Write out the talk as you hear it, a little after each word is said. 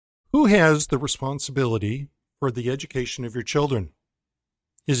Who has the responsibility for the education of your children?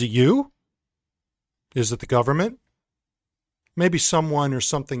 Is it you? Is it the government? Maybe someone or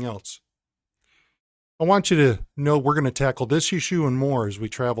something else. I want you to know we're going to tackle this issue and more as we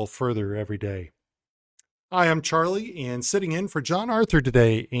travel further every day. Hi, I'm Charlie, and sitting in for John Arthur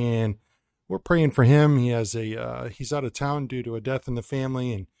today, and we're praying for him. He's out of town due to a death in the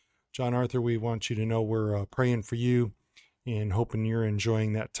family, and John Arthur, we want you to know we're praying for you and hoping you're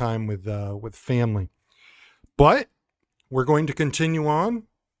enjoying that time with family. But we're going to continue on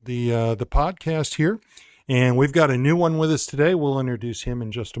the podcast here, and we've got a new one with us today. We'll introduce him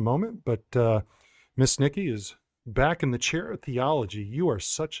in just a moment, but Miss Nikki is back in the chair of theology. You're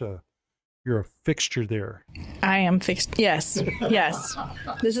a fixture there. I am fixed. Yes.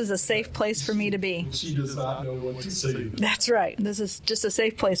 This is a safe place for me to be. She does not know what to say. That's right. This is just a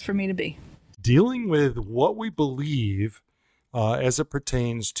safe place for me to be. Dealing with what we believe as it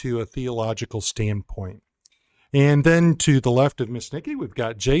pertains to a theological standpoint. And then to the left of Miss Nikki, we've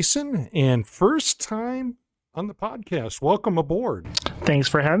got Jason, and first time on the podcast. Welcome aboard. Thanks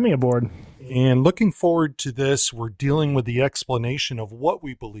for having me aboard. And looking forward to this. We're dealing with the explanation of what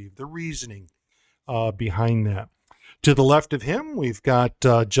we believe, the reasoning behind that. To the left of him, we've got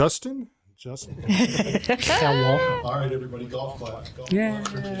Justin. Justin. All right, everybody, golf clap. Yeah.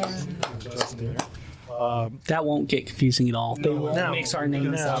 Justin there. That won't get confusing at all. They will mix our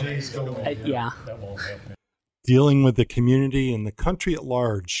names up. Yeah. Dealing with the community and the country at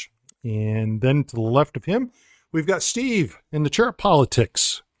large. And then to the left of him, we've got Steve in the chair of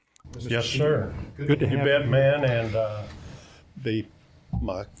politics. Yes, sir. Good to have you. Bet, man. And be,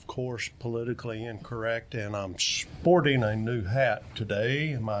 of course, politically incorrect. And I'm sporting a new hat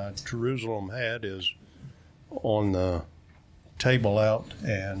today. My Jerusalem hat is on the table out.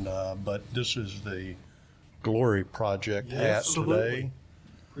 And but this is the Glory Project hat today.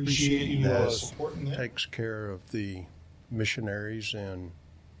 Appreciate you supporting that. Takes care of the missionaries in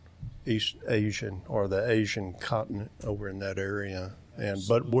East Asian or the Asian continent over in that area.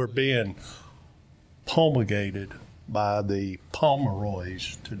 But we're being promulgated by the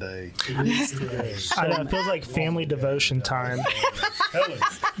Pomeroys today. I know, it feels like family devotion time. You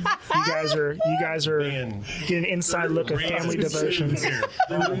guys are getting an inside look at family devotions.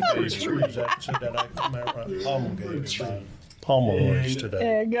 Pomeroys today.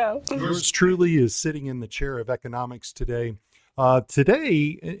 There you go. Yours truly is sitting in the chair of economics today.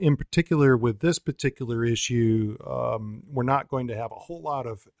 Today, in particular, with this particular issue, we're not going to have a whole lot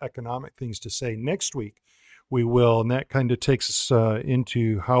of economic things to say. Next week, we will, and that kind of takes us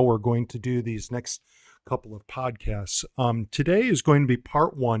into how we're going to do these next couple of podcasts. Today is going to be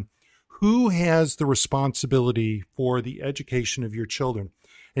part one. Who has the responsibility for the education of your children?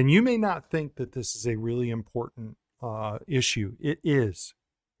 And you may not think that this is a really important issue. It is.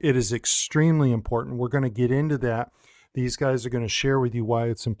 It is extremely important. We're going to get into that. These guys are going to share with you why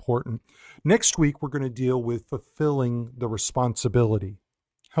it's important. Next week, we're going to deal with fulfilling the responsibility,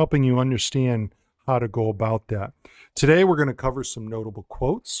 helping you understand how to go about that. Today, we're going to cover some notable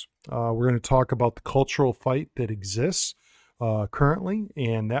quotes. We're going to talk about the cultural fight that exists currently,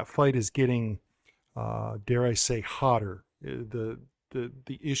 and that fight is getting, dare I say, hotter. The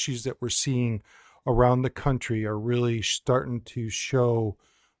issues that we're seeing around the country are really starting to show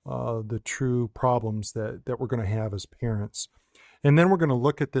the true problems that we're going to have as parents. And then we're going to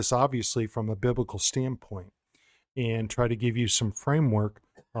look at this, obviously, from a biblical standpoint and try to give you some framework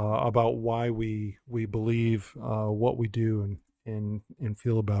about why we believe what we do and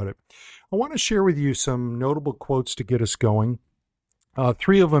feel about it. I want to share with you some notable quotes to get us going.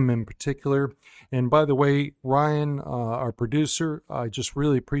 Three of them in particular. And by the way, Ryan, our producer, I just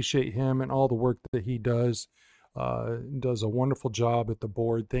really appreciate him and all the work that he does. Does a wonderful job at the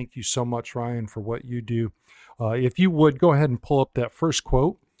board. Thank you so much, Ryan, for what you do. If you would, go ahead and pull up that first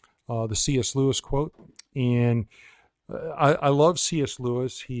quote, the C.S. Lewis quote. And I love C.S.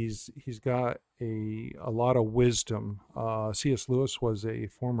 Lewis. He's got a lot of wisdom. C.S. Lewis was a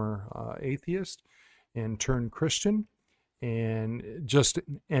former atheist and turned Christian, and just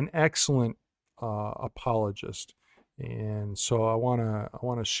an excellent apologist. And so I want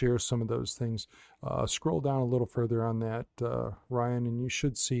to share some of those things. Scroll down a little further on that, Ryan, and you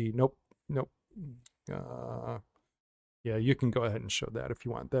should see. Nope. Yeah, you can go ahead and show that if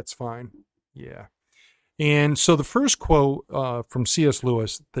you want. That's fine. Yeah. And so the first quote from C.S.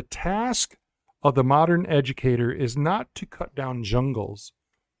 Lewis: "The task of the modern educator is not to cut down jungles,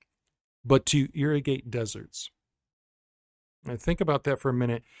 but to irrigate deserts." And think about that for a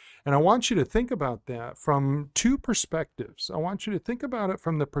minute. And I want you to think about that from two perspectives. I want you to think about it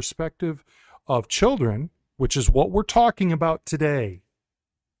from the perspective of children, which is what we're talking about today.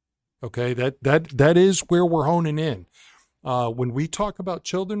 Okay, that is where we're honing in. When we talk about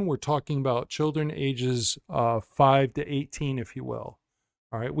children, we're talking about children ages 5 to 18, if you will.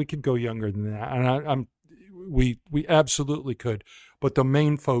 All right, we could go younger than that, and we absolutely could. But the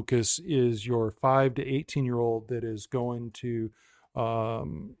main focus is your 5 to 18-year-old that is going to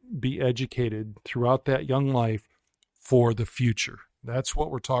be educated throughout that young life for the future. That's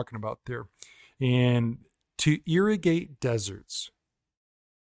what we're talking about there. And to irrigate deserts.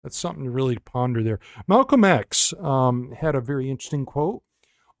 That's something to really ponder there. Malcolm X had a very interesting quote.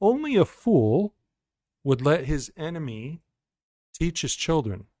 Only a fool would let his enemy teach his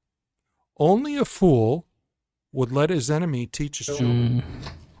children. Only a fool would let his enemy teach his children.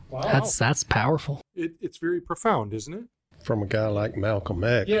 Wow. That's powerful. It's very profound, isn't it? From a guy like Malcolm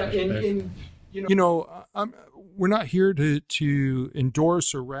X. Yeah, and we're not here to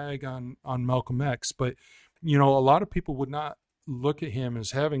endorse or rag on Malcolm X, but a lot of people would not look at him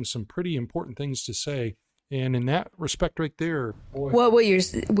as having some pretty important things to say. And in that respect right there, boy. Well, what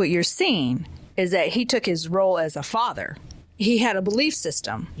you're seeing is that he took his role as a father. He had a belief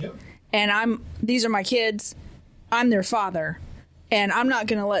system. Yep. And these are my kids. I'm their father. And I'm not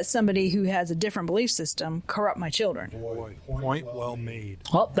going to let somebody who has a different belief system corrupt my children. Boy, point well made.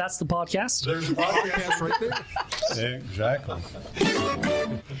 Well, that's the podcast. There's a podcast Exactly.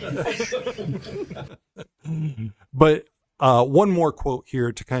 But one more quote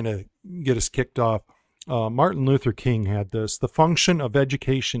here to kind of get us kicked off. Martin Luther King had this. The function of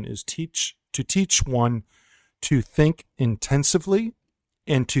education is to teach one to think intensively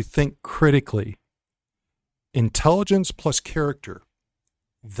and to think critically. Intelligence plus character.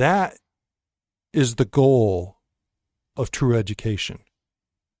 That is the goal of true education.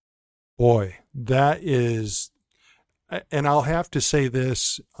 Boy, that is, and I'll have to say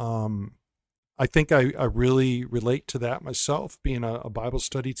this, I think I really relate to that myself, being a Bible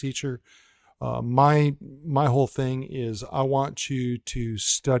study teacher. My whole thing is I want you to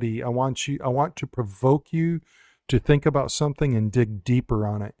study. I want to provoke you to think about something and dig deeper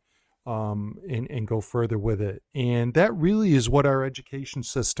on it. And go further with it. And that really is what our education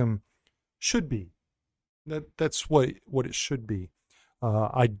system should be. That's what it should be.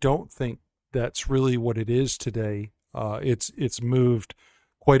 I don't think that's really what it is today. It's moved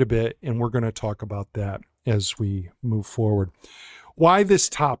quite a bit, and we're going to talk about that as we move forward. Why this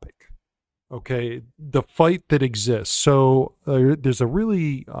topic? Okay, the fight that exists. So there's a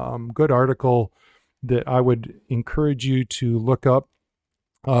really good article that I would encourage you to look up.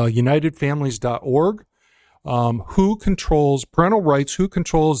 UnitedFamilies.org. Who controls parental rights? Who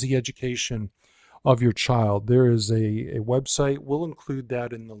controls the education of your child? There is a website. We'll include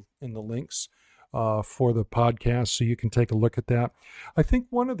that in the links for the podcast, so you can take a look at that. I think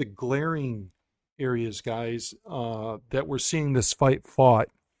one of the glaring areas, guys, that we're seeing this fight fought.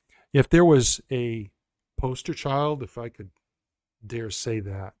 If there was a poster child, if I could dare say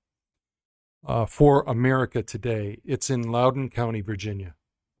that, for America today, it's in Loudoun County, Virginia.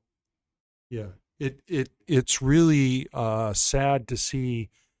 Yeah, it's really sad to see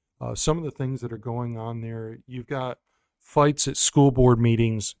some of the things that are going on there. You've got fights at school board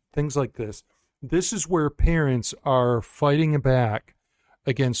meetings, things like this. This is where parents are fighting back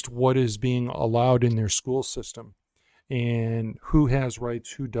against what is being allowed in their school system and who has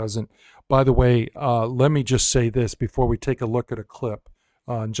rights, who doesn't. By the way, let me just say this before we take a look at a clip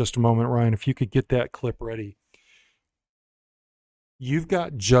in just a moment. Ryan, if you could get that clip ready. You've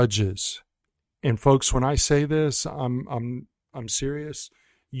got judges. And folks, when I say this, I'm serious.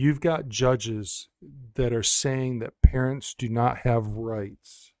 You've got judges that are saying that parents do not have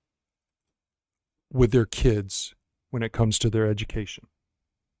rights with their kids when it comes to their education.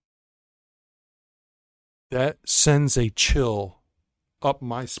 That sends a chill up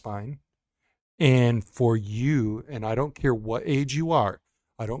my spine. And for you, and I don't care what age you are,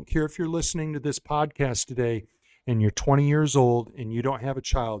 I don't care if you're listening to this podcast today and you're 20 years old and you don't have a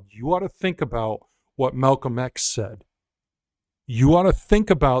child, you ought to think about what Malcolm X said. You ought to think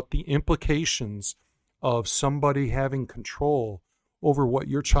about the implications of somebody having control over what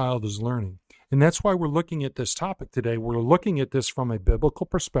your child is learning. And that's why we're looking at this topic today. We're looking at this from a biblical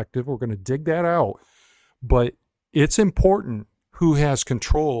perspective. We're going to dig that out. But it's important who has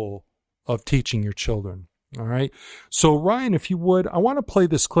control of teaching your children. All right. So Ryan, if you would, I want to play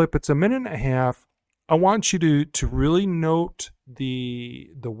this clip. It's a minute and a half. I want you to really note the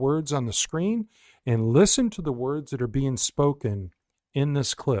words on the screen and listen to the words that are being spoken in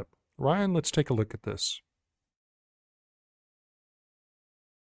this clip. Ryan, let's take a look at this.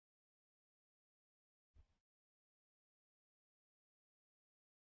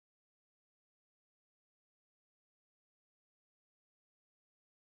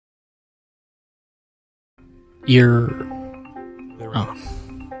 You're. There we Oh. go.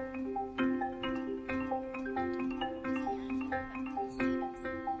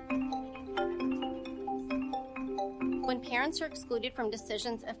 When parents are excluded from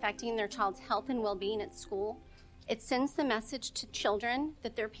decisions affecting their child's health and well-being at school, it sends the message to children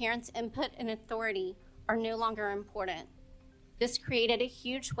that their parents' input and authority are no longer important. This created a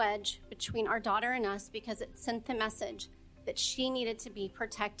huge wedge between our daughter and us because it sent the message that she needed to be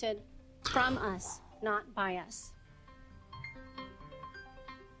protected from us, not by us.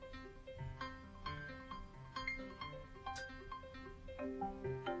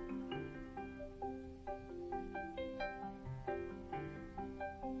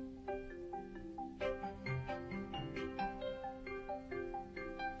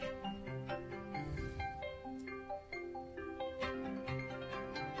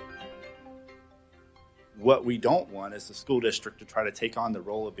 What we don't want is the school district to try to take on the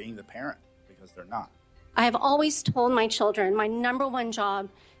role of being the parent, because they're not. I have always told my children my number one job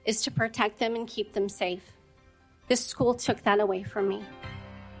is to protect them and keep them safe. This school took that away from me.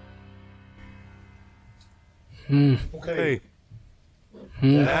 Okay.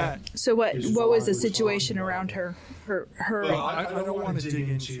 That, So what was the situation around her? well, I don't want to dig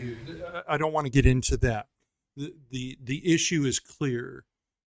into. I don't want to get into that. The issue is clear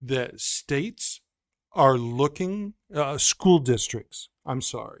that states are looking, school districts, I'm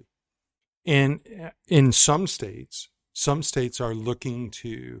sorry, and in some states are looking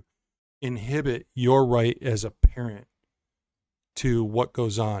to inhibit your right as a parent to what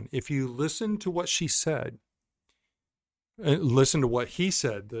goes on. If you listen to what she said, listen to what he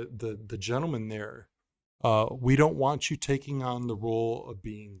said, the gentleman there, we don't want you taking on the role of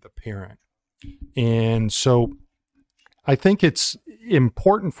being the parent. And so I think it's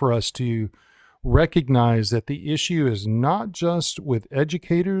important for us to recognize that the issue is not just with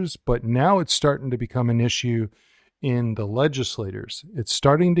educators, but now it's starting to become an issue in the legislators. It's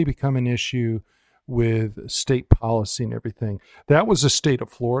starting to become an issue with state policy and everything. That was the state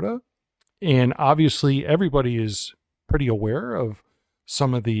of Florida. And obviously everybody is pretty aware of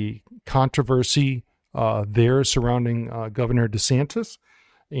some of the controversy there surrounding Governor DeSantis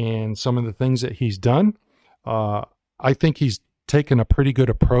and some of the things that he's done. I think he's taken a pretty good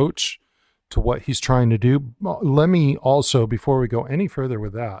approach to what he's trying to do. Let me also, before we go any further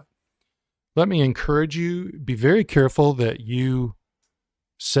with that, let me encourage you, be very careful that you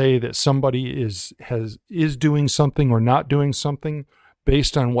say that somebody is doing something or not doing something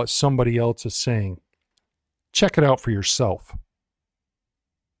based on what somebody else is saying. Check it out for yourself.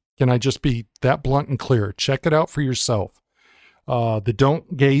 Can I just be that blunt and clear? Check it out for yourself. The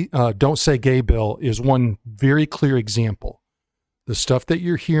don't say gay bill is one very clear example. The stuff that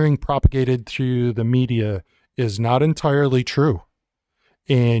you're hearing propagated through the media is not entirely true.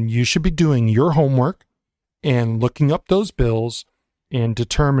 And you should be doing your homework and looking up those bills and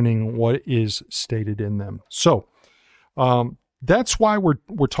determining what is stated in them. So that's why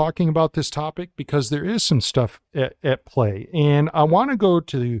we're talking about this topic, because there is some stuff at play. And I want to go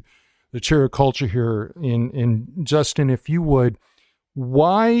to the chair of culture here. And Justin, if you would,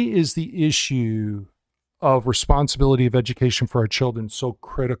 why is the issue of responsibility of education for our children so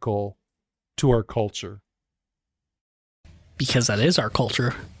critical to our culture? Because that is our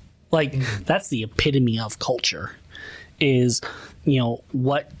culture. Like, that's the epitome of culture is,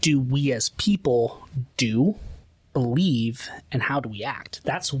 what do we as people do, believe, and how do we act?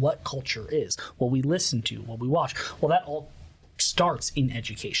 That's what culture is. What we listen to, what we watch. Well, that all starts in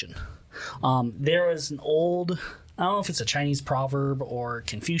education. There is an old, I don't know if it's a Chinese proverb or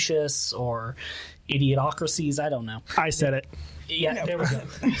Confucius or idiotocracies. I don't know. I said it. Yeah, there we go.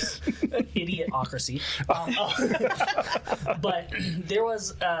 Idiotocracy. But there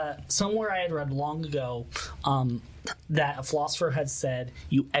was somewhere I had read long ago that a philosopher had said,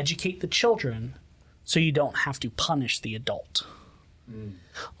 you educate the children so you don't have to punish the adult.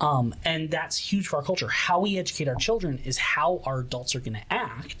 And that's huge for our culture. How we educate our children is how our adults are going to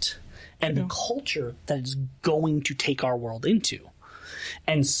act and the culture that is going to take our world into.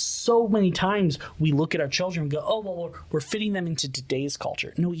 And so many times we look at our children and go, oh, well, we're fitting them into today's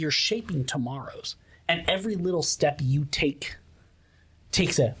culture. No, you're shaping tomorrow's. And every little step you take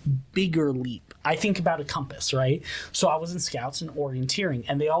takes a bigger leap. I think about a compass, right? So I was in Scouts and orienteering,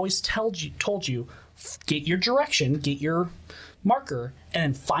 and they always told you, get your direction, get your marker, and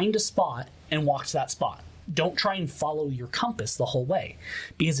then find a spot and walk to that spot. Don't try and follow your compass the whole way.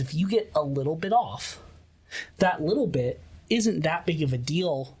 Because if you get a little bit off, that little bit isn't that big of a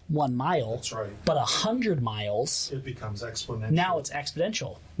deal 1 mile. That's right. But 100 miles, It becomes exponential. now it's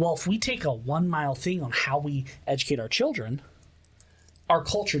exponential. Well, if we take a 1 mile thing on how we educate our children, our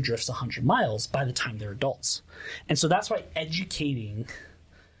culture drifts 100 miles by the time they're adults. And so that's why educating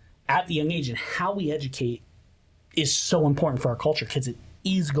at the young age and how we educate is so important for our culture, because it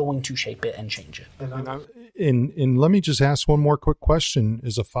is going to shape it and change it. And let me just ask one more quick question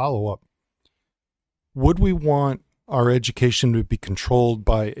as a follow-up. Would we want our education to be controlled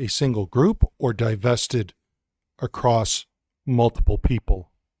by a single group or divested across multiple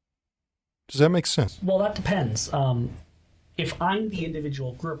people? Does that make sense? Well, that depends. If I'm the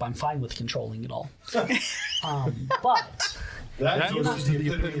individual group, I'm fine with controlling it all. But that goes to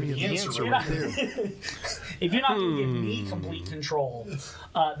the epitome of the answer right there. If you're not going to give me complete control,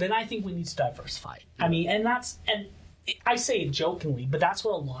 then I think we need to diversify. I mean, and I say it jokingly, but that's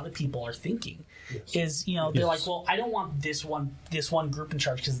what a lot of people are thinking. Is, you know, they're like, well, I don't want this one group in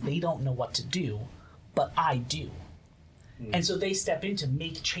charge because they don't know what to do, but I do. And so they step in to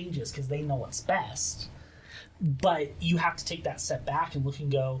make changes because they know what's best. But you have to take that step back and look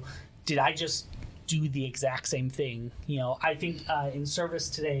and go, did I just do the exact same thing? You know, I think in service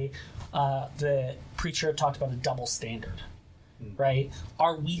today, the preacher talked about a double standard, right?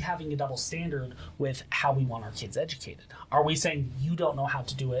 Are we having a double standard with how we want our kids educated? Are we saying you don't know how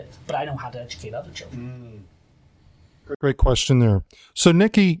to do it, but I know how to educate other children? Great question there. So,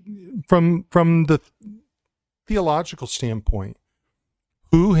 Nikki, from the theological standpoint,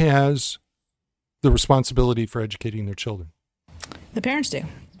 who has the responsibility for educating their children? The parents do.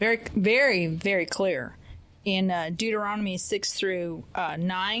 Very, very, very clear. In Deuteronomy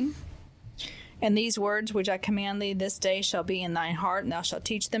 6-9, and these words which I command thee this day shall be in thine heart, and thou shalt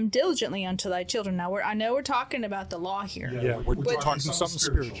teach them diligently unto thy children. Now, I know we're talking about the law here. Yeah, we're talking something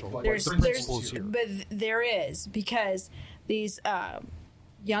spiritual. There's principles here. But there is, because these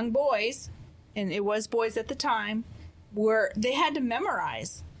young boys, and it was boys at the time, they had to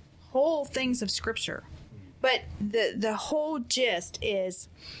memorize whole things of Scripture. But the whole gist is,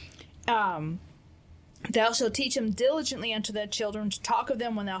 thou shalt teach them diligently unto thy children, to talk of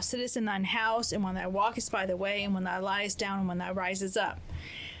them when thou sittest in thine house, and when thou walkest by the way, and when thou liest down, and when thou risest up.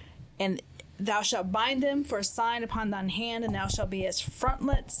 And thou shalt bind them for a sign upon thine hand, and thou shalt be as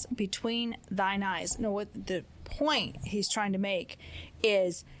frontlets between thine eyes. Now, what the point he's trying to make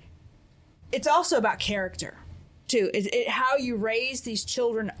is, it's also about character, too. How you raise these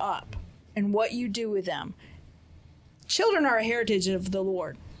children up and what you do with them. Children are a heritage of the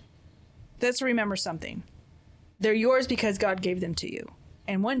Lord. Let's remember something. They're yours because God gave them to you.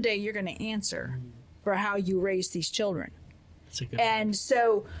 And one day you're going to answer for how you raise these children. And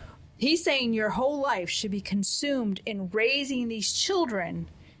so he's saying your whole life should be consumed in raising these children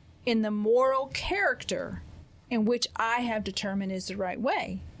in the moral character in which I have determined is the right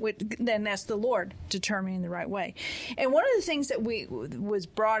way. Then that's the Lord determining the right way. And one of the things that was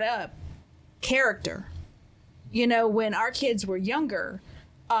brought up, character. You know, when our kids were younger,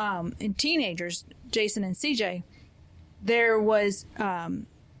 and teenagers, Jason and CJ, there was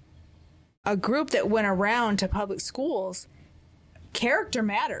a group that went around to public schools. Character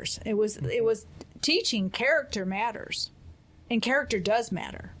matters. It was teaching character matters, and character does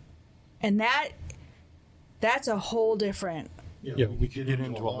matter, and that's a whole different. Yeah, we could get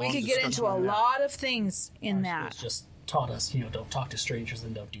into a lot of things in that. Just taught us, don't talk to strangers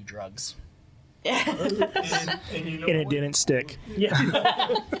and don't do drugs. And it didn't stick. Yeah,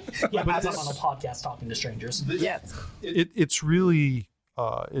 as I'm on a podcast talking to strangers. Yes, it's really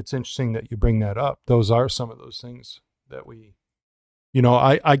it's interesting that you bring that up. Those are some of those things that we,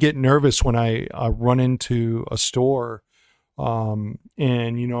 I get nervous when I run into a store, and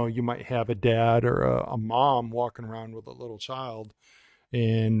you might have a dad or a mom walking around with a little child,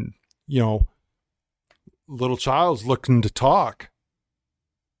 and little child's looking to talk,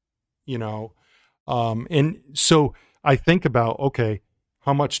 and so I think about, okay,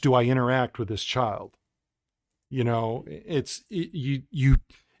 how much do I interact with this child? It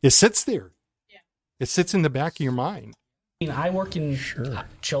sits there. Yeah. It sits in the back of your mind. I work in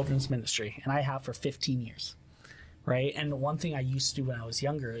children's ministry, and I have for 15 years, right? And one thing I used to do when I was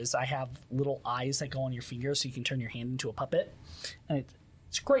younger is I have little eyes that go on your fingers so you can turn your hand into a puppet, and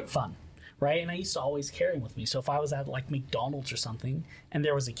it's great fun, right? And I used to always carry them with me. So if I was at like McDonald's or something, and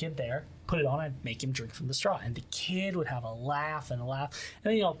there was a kid there, put it on, I'd make him drink from the straw, and the kid would have a laugh and a laugh,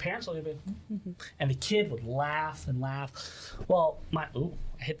 and then parents would be, and the kid would laugh and laugh. Well, I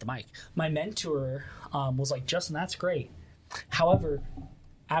hit the mic. My mentor was like, Justin, that's great. However,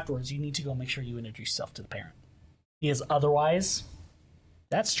 afterwards, you need to go make sure you introduce yourself to the parent, because otherwise,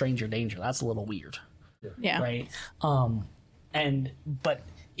 that's stranger danger. That's a little weird. Yeah. Right. But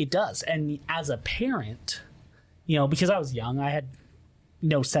it does, and as a parent, because I was young, I had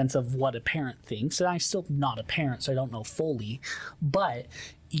no sense of what a parent thinks, and I'm still not a parent, so I don't know fully. But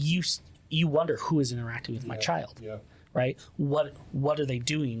you wonder who is interacting with my child, right? What are they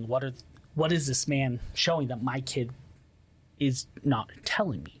doing? What is this man showing that my kid is not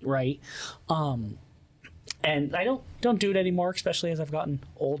telling me, right? And I don't do it anymore, especially as I've gotten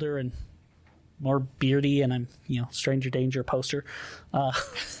older and more beardy, and I'm stranger danger poster.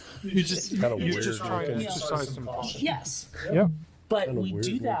 You just Kind of you weird just try to looking. exercise some caution. Yes. Yeah. But Kinda we weird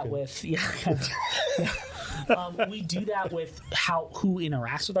do that looking. with we do that with who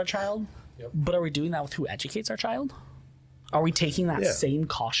interacts with our child. But are we doing that with who educates our child? Are we taking that same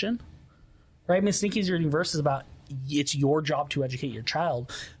caution? Right? Miss Nikki's reading verses about it's your job to educate your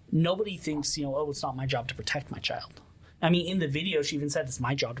child. Nobody thinks, it's not my job to protect my child. I mean, in the video, she even said it's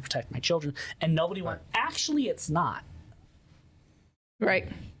my job to protect my children. And nobody went, actually, it's not. Right.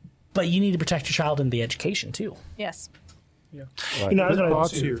 But you need to protect your child in the education, too. Yes. I was Good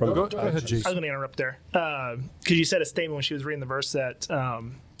thoughts going here. Go ahead, Jason. to interrupt there because you said a statement when she was reading the verse that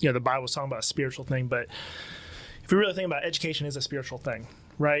the Bible was talking about a spiritual thing, but if you really think about it, education is a spiritual thing,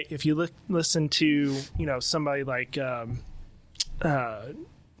 right? If you listen to somebody like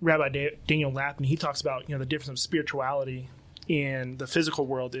Rabbi Daniel Lapin, he talks about the difference of spirituality in the physical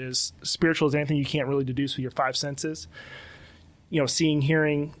world. Is spiritual is anything you can't really deduce with your five senses. Seeing,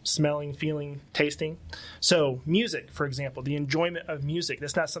 hearing, smelling, feeling, tasting. So music, for example, the enjoyment of music,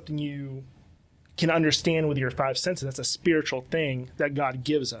 that's not something you can understand with your five senses. That's a spiritual thing that God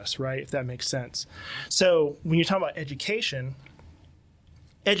gives us, right? If that makes sense. So when you're talking about education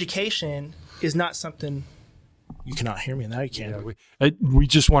is not something you cannot hear me now. You can. Yeah, we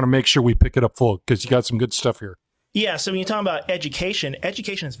just want to make sure we pick it up full because you got some good stuff here. Yeah. So when you're talking about education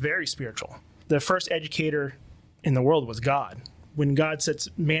is very spiritual. The first educator in the world was God. When God sets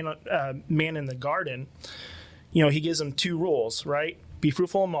man in the garden, he gives them two rules, right? Be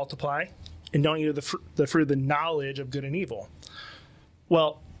fruitful and multiply, and don't eat of the fruit of the knowledge of good and evil.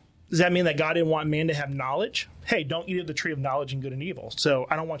 Well, does that mean that God didn't want man to have knowledge? Hey, don't eat of the tree of knowledge and good and evil. So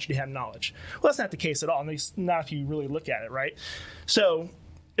I don't want you to have knowledge. Well, that's not the case at all. Not if you really look at it, right? So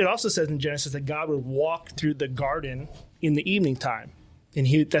it also says in Genesis that God would walk through the garden in the evening time. And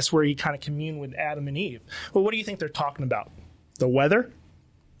that's where he kind of communed with Adam and Eve. Well, what do you think they're talking about? The weather?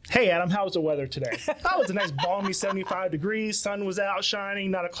 Hey, Adam, how was the weather today? Oh, it was a nice balmy 75 degrees. Sun was out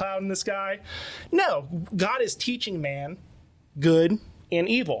shining, not a cloud in the sky. No, God is teaching man good and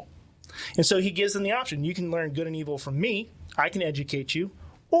evil. And so he gives them the option. You can learn good and evil from me. I can educate you.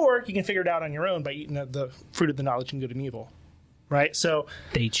 Or you can figure it out on your own by eating the fruit of the knowledge and good and evil. Right? So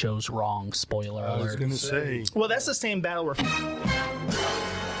they chose wrong. Spoiler alert. I was going to say. Well, that's the same battle we're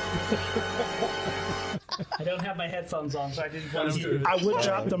I don't have my headphones on, so I didn't want to. I would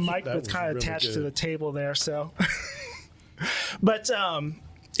drop the mic that's kind of attached to the table there. So, but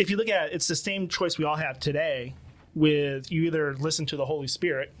if you look at it, it's the same choice we all have today. With you either listen to the Holy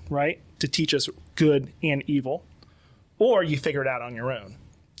Spirit, right, to teach us good and evil, or you figure it out on your own.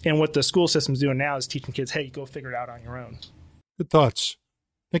 And what the school system's doing now is teaching kids, hey, go figure it out on your own. Good thoughts.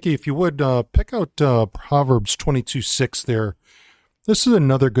 Nikki, if you would, pick out Proverbs 22:6 there. This is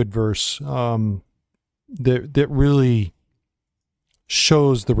another good verse that really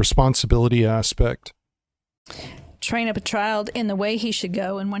shows the responsibility aspect. Train up a child in the way he should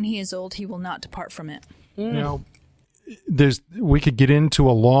go, and when he is old, he will not depart from it. Now, we could get into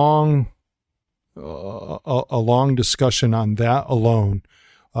a long discussion on that alone.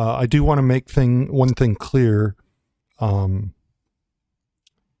 I do want to make one thing clear. A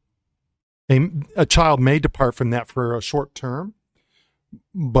child may depart from that for a short term,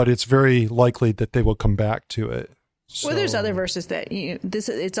 but it's very likely that they will come back to it. So, well, there's other verses that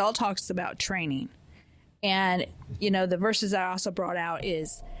it's all talks about training, and the verses I also brought out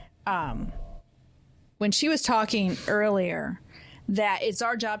is when she was talking earlier that it's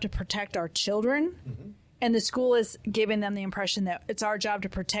our job to protect our children, and the school is giving them the impression that it's our job to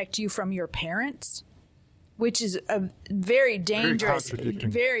protect you from your parents, which is a very dangerous,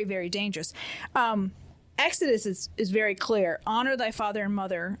 very, very dangerous. Exodus is very clear. Honor thy father and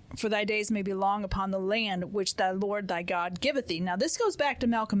mother, for thy days may be long upon the land which thy Lord thy God giveth thee. Now, this goes back to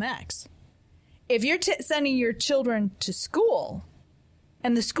Malcolm X. If you're sending your children to school,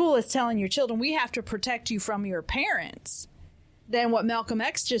 and the school is telling your children, we have to protect you from your parents, then what Malcolm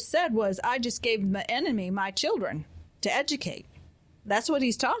X just said was, I just gave the enemy my children to educate. That's what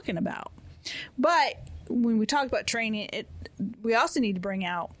he's talking about. But when we talk about training, we also need to bring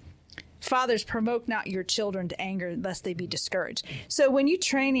out, fathers, provoke not your children to anger, lest they be discouraged. So when you're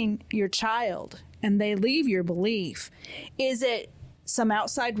training your child and they leave your belief, is it some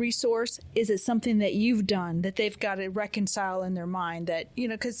outside resource? Is it something that you've done that they've got to reconcile in their mind that,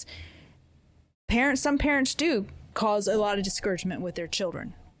 because some parents do cause a lot of discouragement with their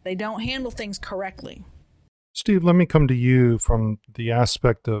children. They don't handle things correctly. Steve, let me come to you from the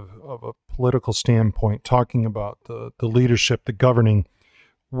aspect of a political standpoint, talking about the leadership, the governing.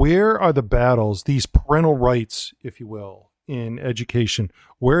 Where are the battles, these parental rights, if you will, in education?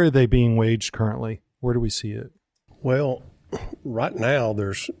 Where are they being waged currently? Where do we see it? Well, right now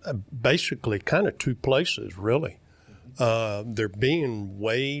there's basically kind of two places, really. They're being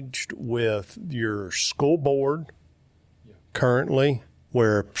waged with your school board currently,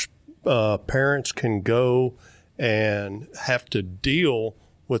 where parents can go and have to deal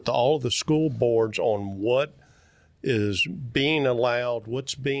with all of the school boards on what is being allowed,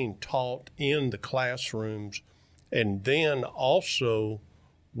 what's being taught in the classrooms, and then also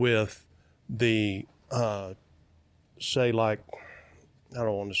with the, say, like, I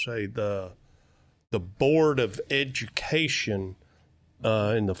don't want to say the Board of Education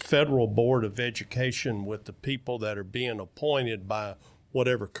and the Federal Board of Education with the people that are being appointed by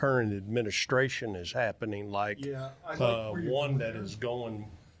whatever current administration is happening, like one that is going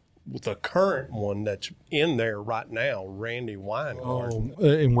with the current one that's in there right now, Randy Weingart.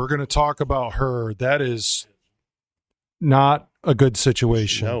 And we're going to talk about her. That is not a good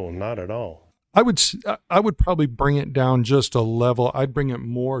situation. No, not at all. I would probably bring it down just a level. I'd bring it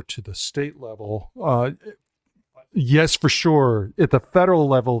more to the state level. Yes, for sure. At the federal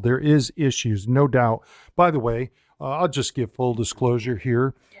level, there is issues, no doubt. By the way, I'll just give full disclosure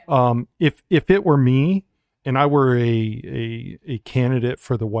here. If it were me and I were a candidate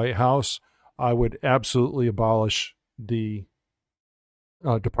for the White House, I would absolutely abolish the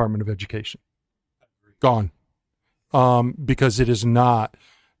Department of Education. Gone. Because it is not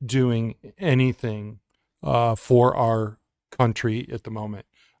doing anything for our country at the moment.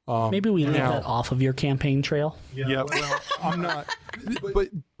 Maybe we leave that off of your campaign trail. Yeah, well, I'm not.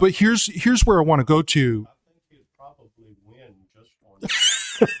 But here's where I want to go to. I think you'd probably win just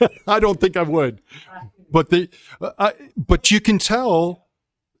one. I don't think I would, but you can tell.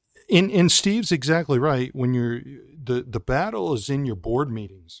 In Steve's exactly right. When the battle is in your board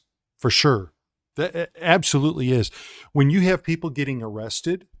meetings, for sure. That absolutely is. When you have people getting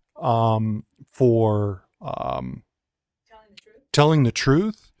arrested for telling the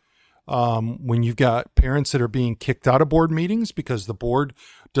truth, when you've got parents that are being kicked out of board meetings because the board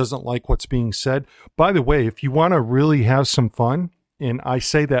doesn't like what's being said. By the way, if you want to really have some fun, and I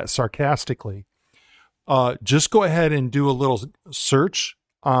say that sarcastically, just go ahead and do a little search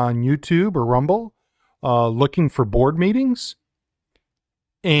on YouTube or Rumble, looking for board meetings,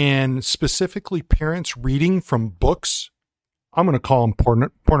 and specifically parents reading from books. I'm going to call them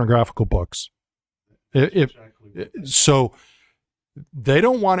pornographical books. So they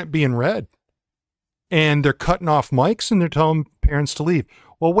don't want it being read, and they're cutting off mics and they're telling parents to leave.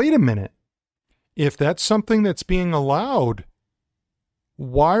 Well, wait a minute. If that's something that's being allowed,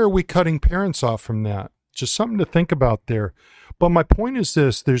 why are we cutting parents off from that? Just something to think about there. But my point is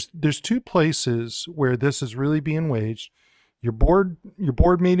this: there's two places where this is really being waged. Your board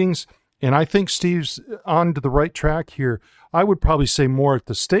meetings, and I think Steve's on to the right track here. I would probably say more at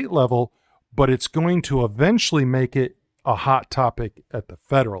the state level, but it's going to eventually make it a hot topic at the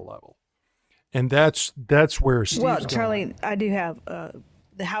federal level. And that's where Steve's Well, going. Charlie, I do have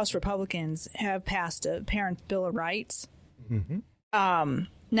the House Republicans have passed a Parent Bill of Rights. Mm-hmm.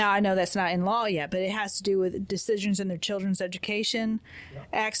 Now, I know that's not in law yet, but it has to do with decisions in their children's education,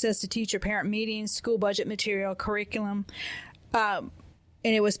 access to teacher-parent meetings, school budget material, curriculum. And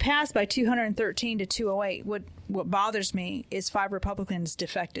it was passed by 213 to 208. What bothers me is 5 Republicans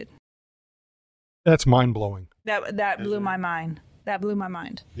defected. That's mind-blowing. That blew my mind. That blew my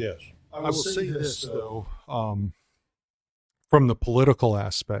mind. Yes. I will say this, though, from the political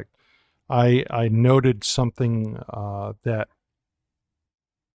aspect. I noted something that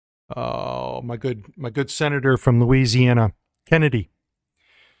my good senator from Louisiana, Kennedy,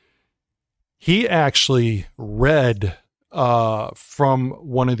 he actually read from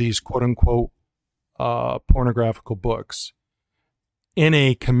one of these quote-unquote pornographical books in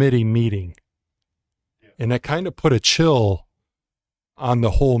a committee meeting. And that kind of put a chill on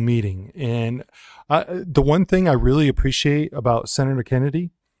the whole meeting. And the one thing I really appreciate about Senator Kennedy,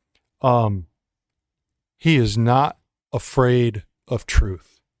 he is not afraid of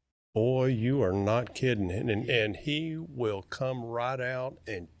truth. Boy, you are not kidding. And he will come right out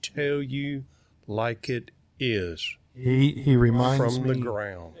and tell you like it is. He reminds from me. the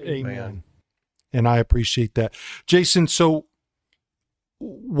ground. Amen. Man. And I appreciate that. Jason, so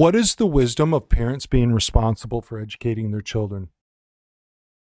what is the wisdom of parents being responsible for educating their children?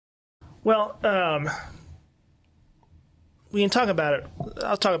 Well, we can talk about it.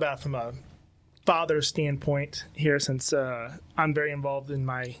 I'll talk about it from a father's standpoint here, since I'm very involved in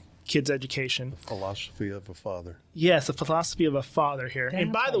my kids' education. Philosophy of a father. Yes, the philosophy of a father here.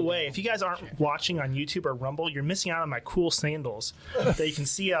 And by the way, if you guys aren't watching on YouTube or Rumble, you're missing out on my cool sandals that you can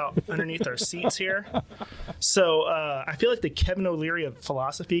see out underneath our seats here. So I feel like the Kevin O'Leary of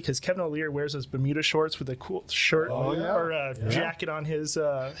philosophy, because Kevin O'Leary wears those Bermuda shorts with a cool shirt or jacket on his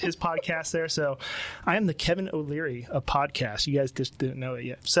podcast there. So I am the Kevin O'Leary of podcast. You guys just didn't know it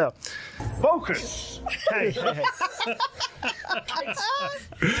yet. So focus. Hey.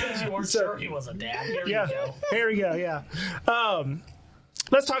 You weren't sure he was a dad. Here we go. Here we go. Yeah.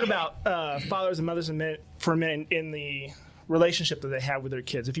 Let's talk about fathers and mothers for a minute in the relationship that they have with their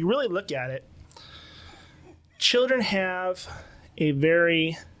kids. If you really look at it, children have a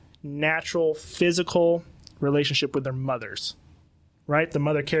very natural physical relationship with their mothers, right? The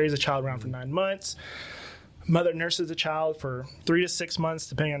mother carries a child around for 9 months. Mother nurses the child for 3 to 6 months,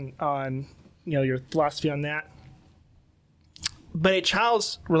 depending on your philosophy on that. But a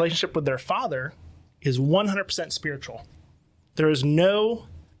child's relationship with their father is 100% spiritual. There is no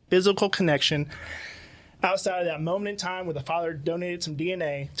physical connection outside of that moment in time where the father donated some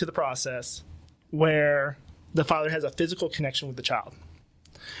DNA to the process, where the father has a physical connection with the child.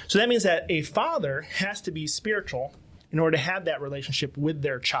 So that means that a father has to be spiritual in order to have that relationship with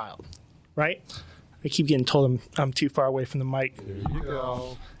their child, right? I keep getting told I'm too far away from the mic. There you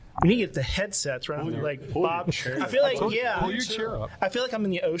go. We need to get the headsets right on, like Bob. I feel like, Pull your chair up. I feel like I'm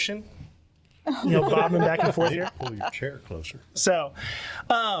in the ocean, bobbing back and forth here. Pull your chair closer. So,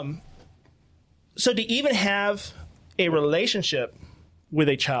 so to even have a relationship with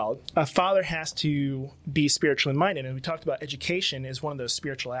a child, a father has to be spiritually minded. And we talked about education is one of those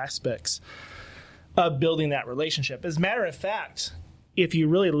spiritual aspects of building that relationship. As a matter of fact, if you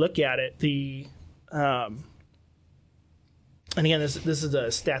really look at it, and again, this is a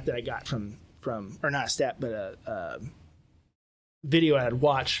stat that I got from or not a stat, but a video I had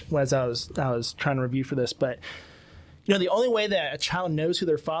watched as I was trying to review for this. But the only way that a child knows who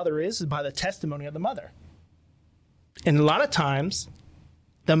their father is by the testimony of the mother. And a lot of times,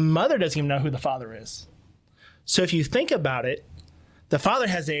 the mother doesn't even know who the father is. So if you think about it, the father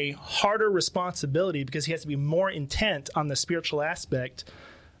has a harder responsibility because he has to be more intent on the spiritual aspect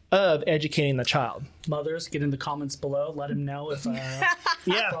of educating the child. Mothers, get in the comments below. Let him know if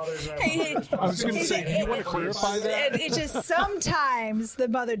fathers are. I was going to say, do you want to clarify that? It's just sometimes the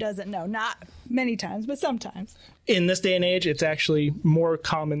mother doesn't know. Not many times, but sometimes. In this day and age, it's actually more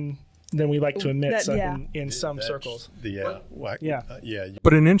common than we like to admit in some circles. But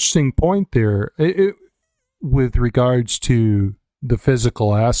an interesting point there with regards to the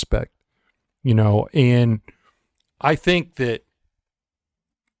physical aspect, and I think that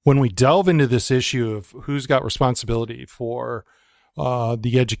when we delve into this issue of who's got responsibility for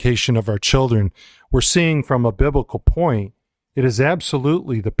the education of our children, we're seeing from a biblical point, it is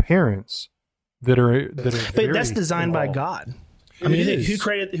absolutely the parents that are But that's designed by God. I mean, who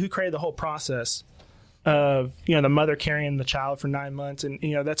created the whole process of the mother carrying the child for 9 months, and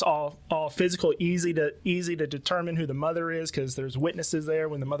that's all physical, easy to determine who the mother is because there's witnesses there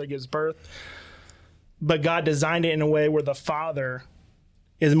when the mother gives birth. But God designed it in a way where the father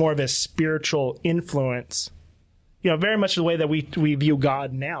is more of a spiritual influence, very much the way that we view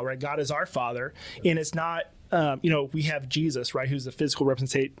God now, right? God is our father, and it's not, we have Jesus, right, who's the physical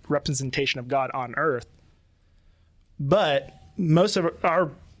representation of God on earth. But most of our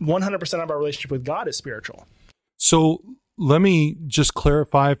 100% of our relationship with God is spiritual. So let me just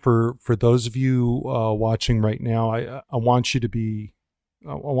clarify for those of you watching right now. I want you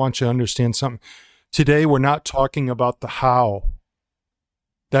to understand something. Today, we're not talking about the how.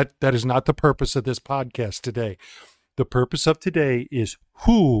 That is not the purpose of this podcast today. The purpose of today is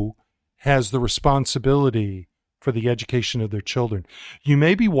who has the responsibility for the education of their children. You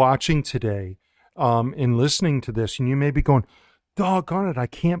may be watching today and listening to this, and you may be going, doggone it, I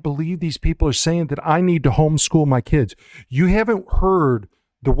can't believe these people are saying that I need to homeschool my kids. You haven't heard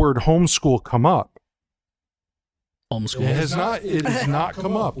the word homeschool come up. Homeschool. It has not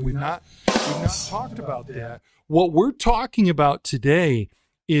come up. We've not talked about that. What we're talking about today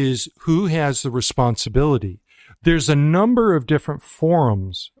is who has the responsibility. There's a number of different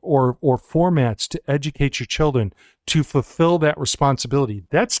forums or formats to educate your children to fulfill that responsibility.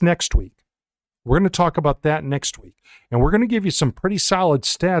 That's next week. We're going to talk about that next week. And we're going to give you some pretty solid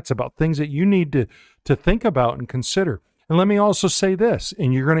stats about things that you need to think about and consider. And let me also say this,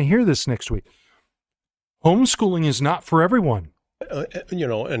 and you're going to hear this next week. Homeschooling is not for everyone.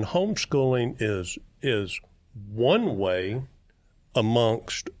 And homeschooling is one way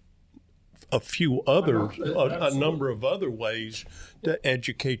amongst a number of other ways to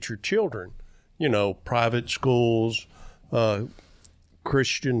educate your children. You know, private schools,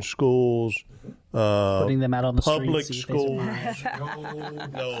 Christian schools, putting them out on the public streets, schools.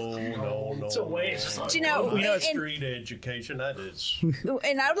 No. It's a waste. Do you know, Street education, that is.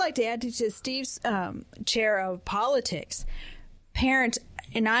 and I would like to add to Steve's chair of politics. Parents,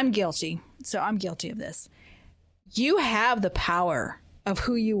 and I'm guilty, so I'm guilty of this. You have the power of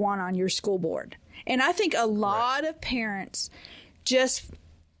who you want on your school board. And I think a lot of parents just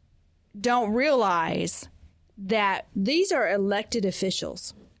don't realize that these are elected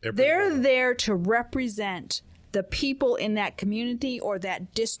officials. They're there to represent the people in that community or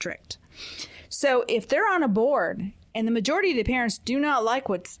that district. So if they're on a board and the majority of the parents do not like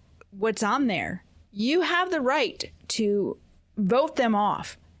what's on there, you have the right to vote them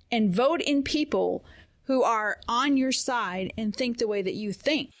off and vote in people who are on your side and think the way that you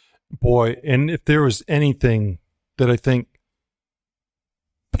think. Boy, and if there was anything that I think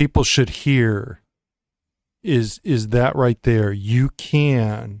people should hear is that right there. You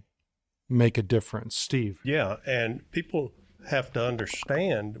can make a difference, Steve. Yeah, and people have to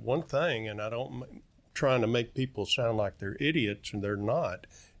understand one thing, and I don't trying to make people sound like they're idiots, and they're not,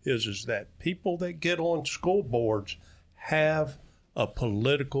 is that people that get on school boards have a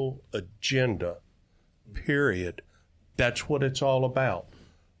political agenda, period. That's what it's all about.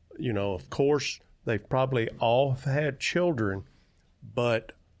 You know, of course, they've probably all had children,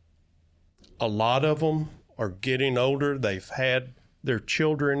 but a lot of them are getting older. They've had their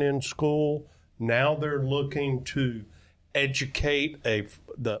children in school. Now they're looking to educate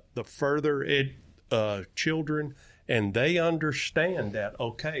the further children, and they understand that,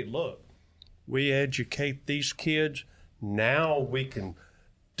 okay, look, we educate these kids. Now we can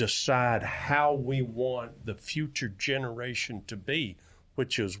decide how we want the future generation to be,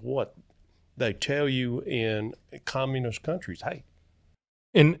 which is what they tell you in communist countries. Hey.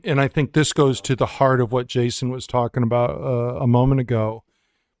 And I think this goes to the heart of what Jason was talking about a moment ago.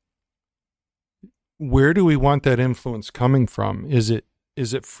 Where do we want that influence coming from? Is it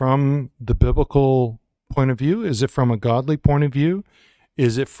from the biblical point of view? Is it from a godly point of view?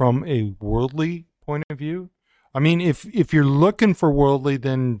 Is it from a worldly point of view? I mean, if you're looking for worldly,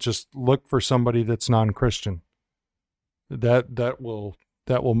 then just look for somebody that's non-Christian. That will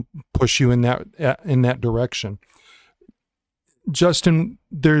push you in that direction. Justin,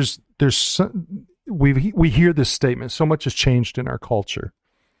 we hear this statement. So much has changed in our culture.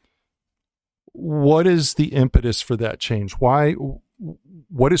 What is the impetus for that change? Why?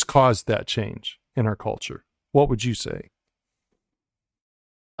 What has caused that change in our culture? What would you say?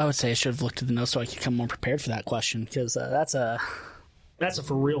 I would say I should have looked at the notes so I could come more prepared for that question, because that's a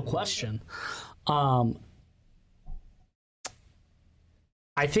for real question. I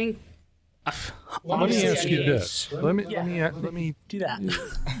think. Let me ask you this. Let me do that.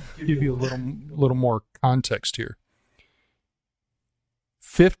 Give you a little more context here.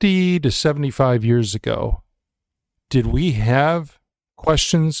 50 to 75 years ago, did we have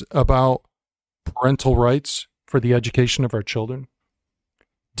questions about parental rights for the education of our children?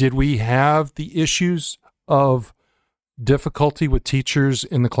 Did we have the issues of difficulty with teachers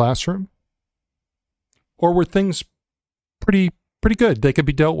in the classroom? Or were things pretty good? They could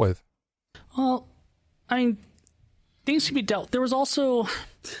be dealt with. Well, I mean, things could be dealt. There was also,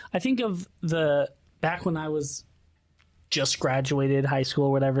 I think of back when I was just cartoonist,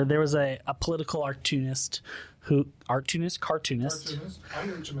 who had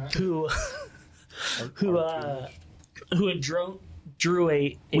drew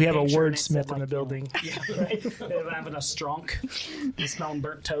a we have a picture, wordsmith in the building. Yeah, right. They're having a stronk, smelling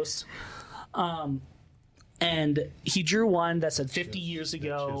burnt toast. And he drew one that said 50 years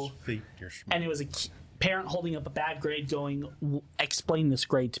ago, and it was a parent holding up a bad grade going, explain this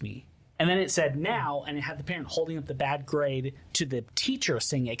grade to me. And then it said now, and it had the parent holding up the bad grade to the teacher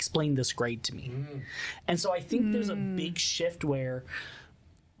saying, explain this grade to me. And so I think there's a big shift where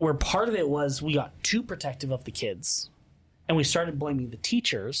part of it was we got too protective of the kids, and we started blaming the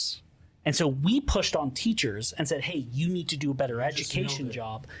teachers. And so we pushed on teachers and said, hey, you need to do a better education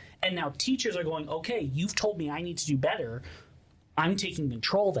job. And now teachers are going, okay, you've told me I need to do better. I'm taking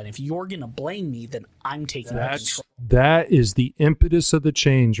control then. If you're going to blame me, then I'm taking control. That is the impetus of the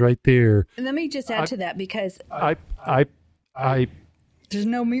change right there. And let me just add to that, because I there's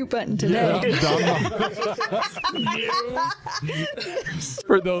no mute button today.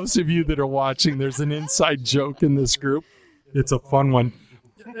 For those of you that are watching, there's an inside joke in this group. It's a fun one.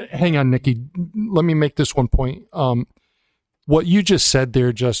 Hang on, Nikki. Let me make this one point. What you just said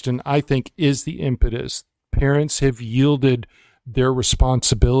there, Justin, I think is the impetus. Parents have yielded their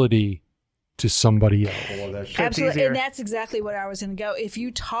responsibility to somebody else. Boy, that's Absolutely, easier. and that's exactly what I was going to go. If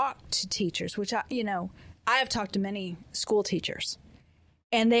you talk to teachers, which I have talked to many school teachers,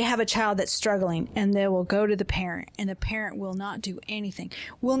 and they have a child that's struggling, and they will go to the parent, and the parent will not do anything,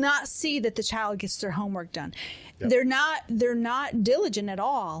 will not see that the child gets their homework done. Yep. They're not diligent at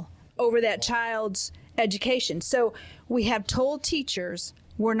all over that child's education. So we have told teachers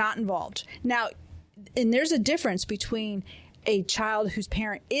we're not involved. Now, and there's a difference between a child whose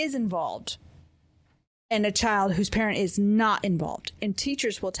parent is involved and a child whose parent is not involved. And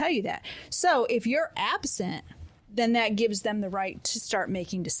teachers will tell you that. So if you're absent, then that gives them the right to start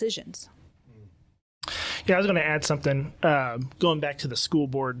making decisions. Yeah, I was going to add something, going back to the school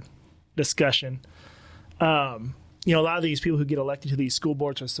board discussion. A lot of these people who get elected to these school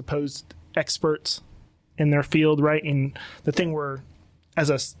boards are supposed experts in their field, right? And the thing as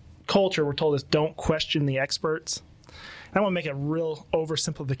a culture, we're told is don't question the experts. I want to make a real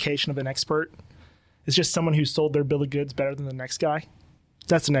oversimplification of an expert. It's just someone who sold their bill of goods better than the next guy.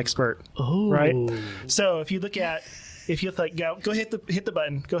 That's an expert, right? So if you look at, go hit the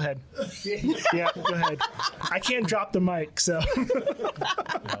button. Go ahead. Yeah, go ahead. I can't drop the mic, so. No,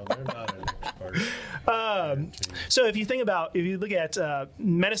 they're not an expert. So if you look at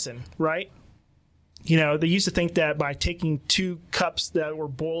medicine, right? They used to think that by taking 2 cups that were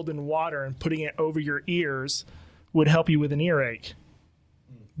boiled in water and putting it over your ears would help you with an earache.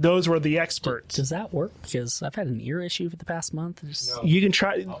 Those were the experts. Does that work? Because I've had an ear issue for the past month. No. You can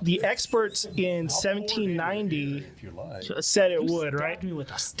try. The experts in 1790 if you like. said it would, right? Stabbed me with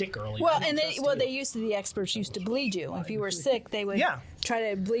a stick earlier. Well, and the experts used to bleed you. If you were sick, they would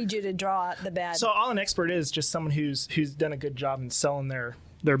try to bleed you to draw out the bad. So all an expert is just someone who's done a good job in selling their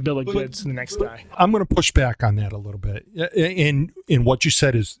bill of goods to the next guy. I'm going to push back on that a little bit. And what you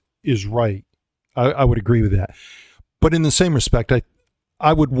said is right. I would agree with that. But in the same respect,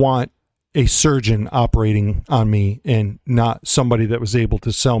 I would want a surgeon operating on me and not somebody that was able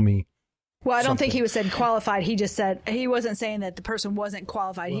to sell me. Well, I don't think he was said qualified. He just said he wasn't saying that the person wasn't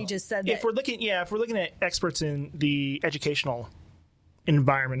qualified. He just said that. If we're looking at experts in the educational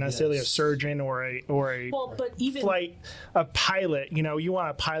environment, not necessarily a surgeon or a pilot. You want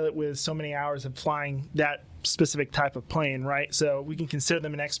a pilot with so many hours of flying that specific type of plane, right? So we can consider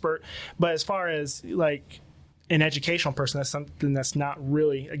them an expert. But as far as like an educational person, that's something that's not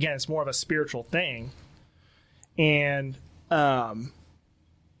really, again, it's more of a spiritual thing. And, they're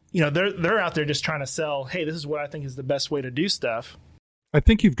out there just trying to sell, hey, this is what I think is the best way to do stuff. I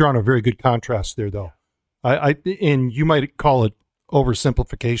think you've drawn a very good contrast there, though. And you might call it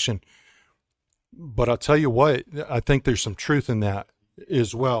oversimplification, but I'll tell you what, I think there's some truth in that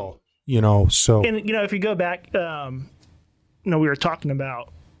as well, so. And, if you go back, we were talking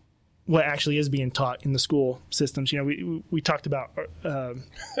about what actually is being taught in the school systems. We talked about, the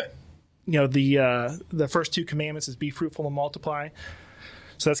first 2 commandments is be fruitful and multiply.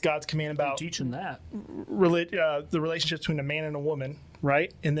 So that's God's command about teaching that. The relationship between a man and a woman,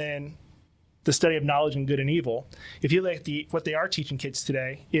 right? And then the study of knowledge and good and evil. If you look at what they are teaching kids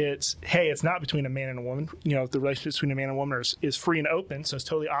today, it's not between a man and a woman. The relationship between a man and a woman is free and open, so it's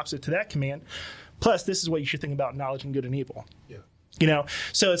totally opposite to that command. Plus, this is what you should think about knowledge and good and evil. Yeah.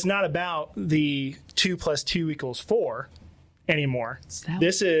 So it's not about the 2 + 2 = 4 anymore.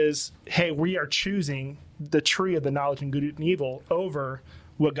 This is, hey, we are choosing the tree of the knowledge and good and evil over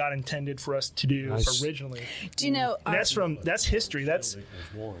what God intended for us to do originally. Do you know? That's history.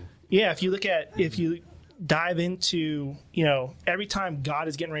 If you dive into, every time God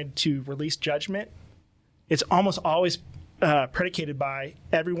is getting ready to release judgment, it's almost always predicated by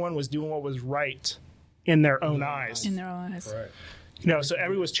everyone was doing what was right in their own eyes. In their own eyes. Right. So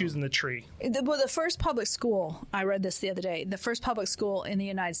everyone was choosing the tree. The first public school, I read this the other day, the first public school in the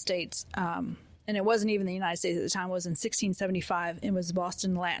United States, and it wasn't even the United States at the time, was in 1675. It was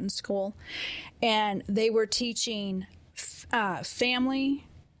Boston Latin School. And they were teaching family,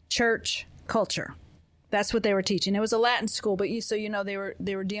 church, culture. That's what they were teaching. It was a Latin school, but they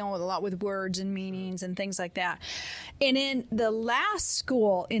were dealing with a lot with words and meanings and things like that. And in the last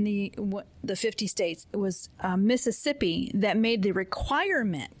school in the 50 states, it was Mississippi that made the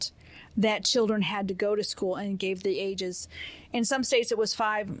requirement that children had to go to school and gave the ages. In some states it was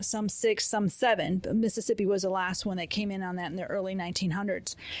 5, some 6, some 7, but Mississippi was the last one that came in on that in the early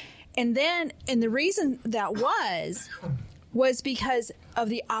 1900s. And the reason that was because of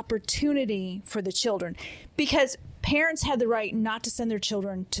the opportunity for the children. Because parents had the right not to send their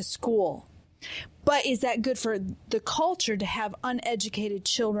children to school. But is that good for the culture to have uneducated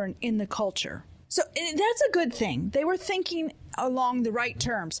children in the culture? So that's a good thing. They were thinking along the right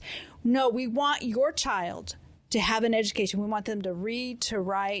terms. No, we want your child to have an education. We want them to read, to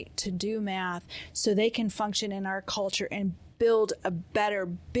write, to do math, so they can function in our culture and build a better,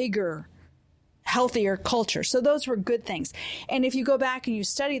 bigger, healthier culture. So those were good things. And if you go back and you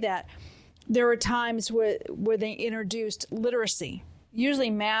study that, there were times where they introduced literacy. Usually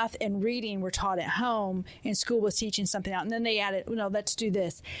math and reading were taught at home, and school was teaching something out. And then they added, no, let's do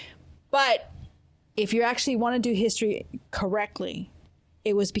this. But if you actually want to do history correctly,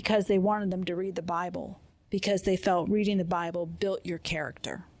 it was because they wanted them to read the Bible, because they felt reading the Bible built your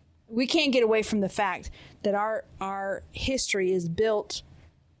character. We can't get away from the fact that our history is built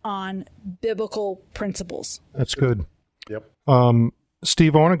on biblical principles. That's good. Yep.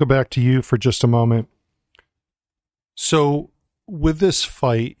 Steve, I want to go back to you for just a moment. So with this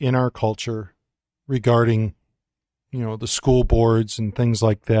fight in our culture regarding, the school boards and things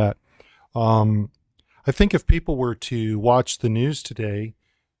like that, I think if people were to watch the news today,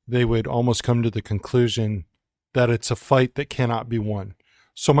 they would almost come to the conclusion that it's a fight that cannot be won.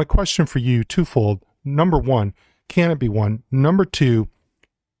 So my question for you, twofold. Number one, can it be won? Number two,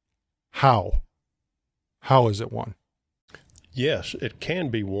 how? How is it won? Yes, it can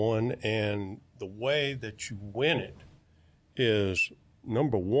be won, and the way that you win it is,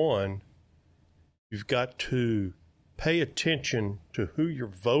 number one, you've got to pay attention to who you're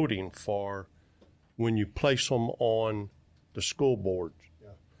voting for when you place them on the school boards. Yeah.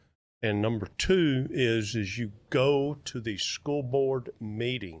 And number two is you go to these school board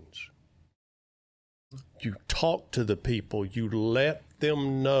meetings. You talk to the people. You let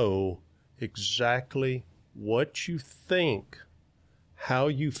them know exactly what you think, how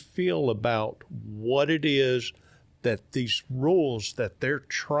you feel about what it is that these rules that they're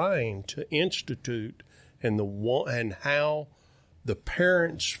trying to institute, and how the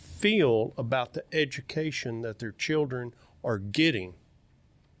parents feel about the education that their children are getting,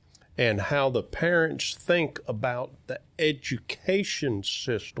 and how the parents think about the education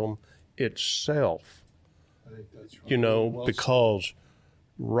system itself. I think that's right. Well because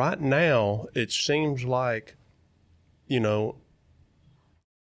right now it seems like,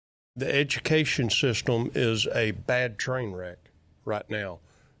 the education system is a bad train wreck right now.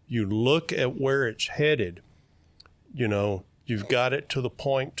 You look at where it's headed, you've got it to the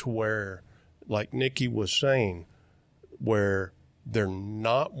point to where, like Nikki was saying, where they're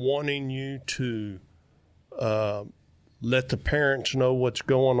not wanting you to let the parents know what's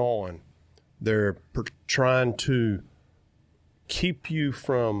going on. They're trying to keep you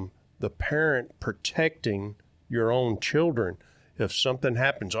from the parent protecting your own children. If something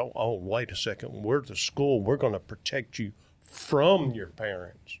happens, wait a second, we're the school, we're going to protect you from your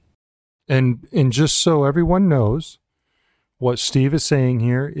parents. And just so everyone knows, what Steve is saying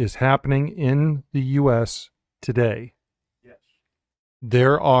here is happening in the U.S. today. Yes.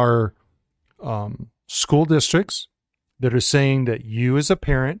 There are school districts that are saying that you as a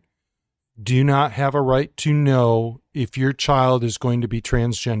parent do not have a right to know if your child is going to be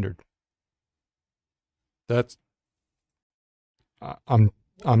transgendered. That's,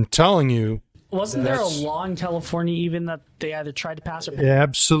 I'm telling you. Wasn't there a law in California even that they either tried to pass or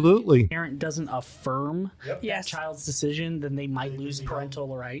Absolutely. parent doesn't affirm Yes. that child's decision, then they might lose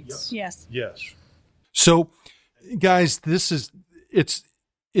parental rights? Yes. Yes. So, guys, it's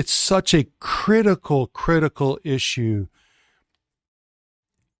such a critical issue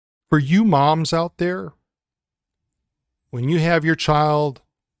for you moms out there. When you have your child,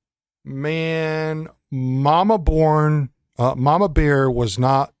 man, Mama Bear was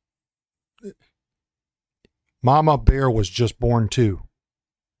just born too.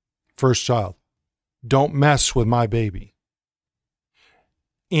 First child. Don't mess with my baby.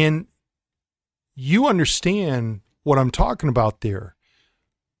 And you understand what I'm talking about there.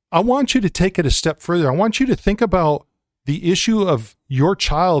 I want you to take it a step further. I want you to think about the issue of your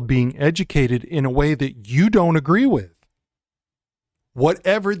child being educated in a way that you don't agree with.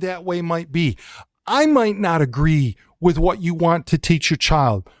 Whatever that way might be. I might not agree with what you want to teach your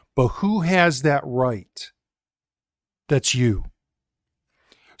child, but who has that right? That's you.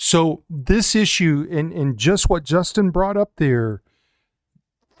 So this issue, and just what Justin brought up there,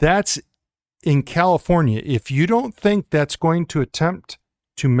 that's in California. If you don't think that's going to attempt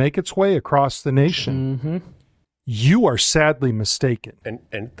to make its way across the nation, you are sadly mistaken.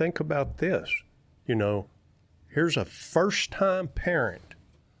 And think about this. Here's a first-time parent.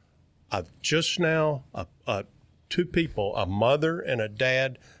 I've just now, two people, a mother and a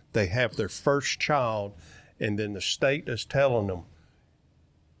dad, they have their first child, and then the state is telling them,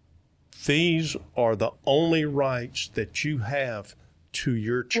 these are the only rights that you have to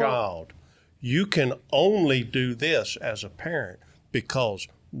your child. You can only do this as a parent because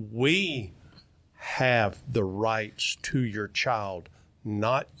we have the rights to your child,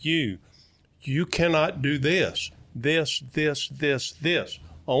 not you. You cannot do this.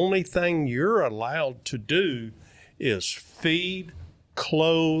 Only thing you're allowed to do is feed,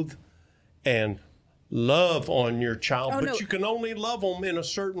 clothe, and love on your child, but you can only love them in a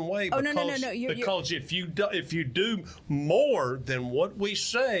certain way. Because if you do more than what we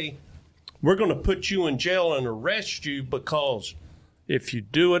say, we're going to put you in jail and arrest you, because if you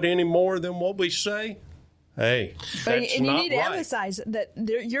do it any more than what we say, hey, that's not right. And you need to emphasize that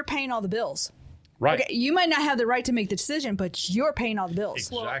you're paying all the bills. Right. Okay, you might not have the right to make the decision, but you're paying all the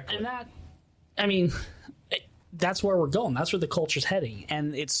bills. Exactly. Well, that's where we're going. That's where the culture's heading.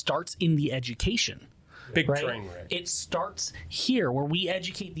 And it starts in the education. Big right? train wreck. It starts here where we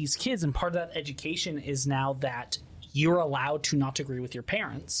educate these kids, and part of that education is now that you're allowed to not agree with your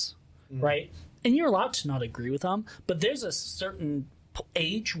parents, right? And you're allowed to not agree with them, but there's a certain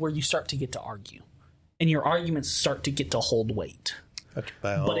age where you start to get to argue, and your arguments start to get to hold weight. That's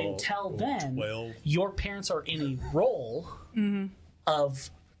about But until then, 12. your parents are in a role of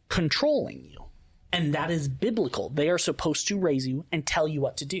controlling you. And that is biblical. They are supposed to raise you and tell you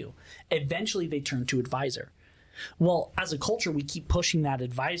what to do. Eventually, they turn to advisor. Well, as a culture, we keep pushing that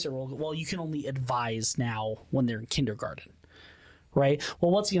advisor. Well, you can only advise now when they're in kindergarten, right?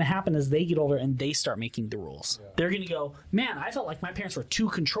 Well, what's going to happen is they get older and they start making the rules. Yeah. They're going to go, man, I felt like my parents were too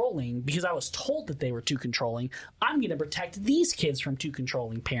controlling because I was told that they were too controlling. I'm going to protect these kids from too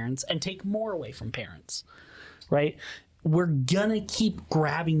controlling parents and take more away from parents, right? We're going to keep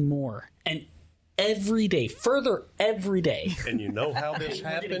grabbing more. And every day, further every day. And you know how this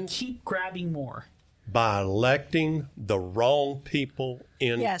happens? Keep grabbing more. By electing the wrong people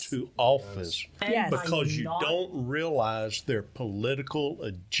into office. Yes. Because you don't realize their political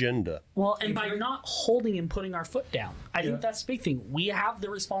agenda. Well, and by not holding and putting our foot down. I think that's the big thing. We have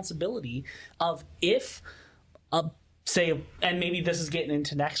the responsibility of say, and maybe this is getting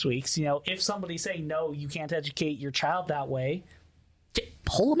into next week's, if somebody's saying, no, you can't educate your child that way,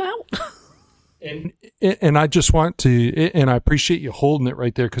 pull them out. And I just want to, and I appreciate you holding it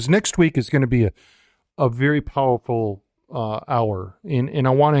right there, because next week is going to be a very powerful hour, and I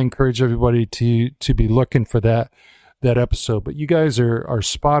want to encourage everybody to be looking for that episode. But you guys are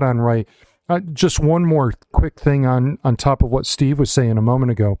spot on right. Just one more quick thing on top of what Steve was saying a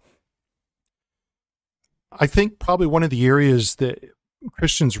moment ago. I think probably one of the areas that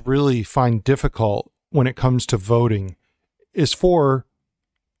Christians really find difficult when it comes to voting is for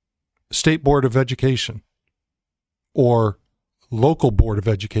State Board of Education or local Board of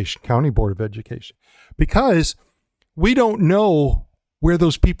Education, county Board of Education, because we don't know where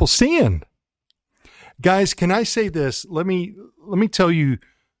those people stand. Guys, can I say this? Let me tell you,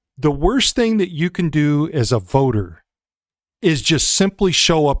 the worst thing that you can do as a voter is just simply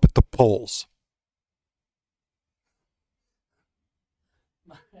show up at the polls.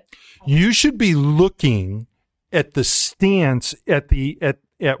 You should be looking at the stance, at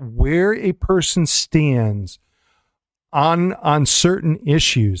where a person stands on certain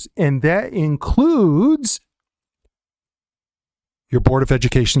issues, and that includes your Board of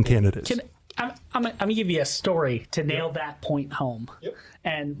Education candidates. I'm going to give you a story to nail that point home. Yep.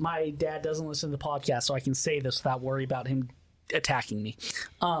 And my dad doesn't listen to the podcast, so I can say this without worry about him attacking me.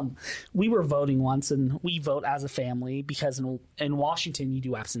 We were voting once, and we vote as a family because in Washington you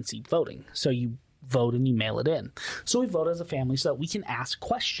do absentee voting. So you vote and you mail it in. So we vote as a family so that we can ask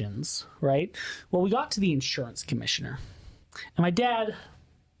questions, right? Well, we got to the insurance commissioner, and my dad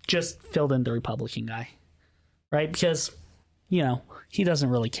just filled in the Republican guy, right? Because, he doesn't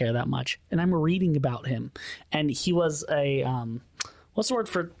really care that much. And I'm reading about him, and he was a, what's the word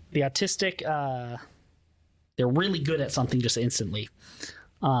for the autistic? They're really good at something just instantly.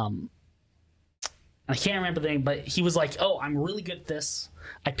 I can't remember the name, but he was like, oh, I'm really good at this.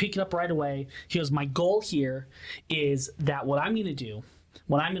 I pick it up right away. He goes, my goal here is that what I'm going to do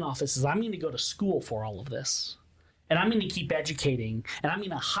when I'm in office is I'm going to go to school for all of this. And I'm going to keep educating, and I'm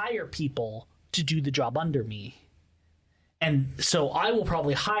going to hire people to do the job under me. And so I will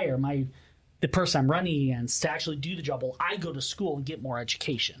probably hire the person I'm running against to actually do the job while I go to school and get more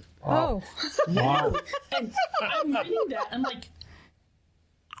education. Oh. Wow. And I'm reading that, and I'm like,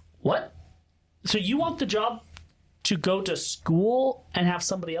 what? So you want the job to go to school and have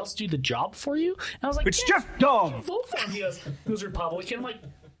somebody else do the job for you? And I was like, it's just dumb. Vote for him. He goes Republican. I'm like,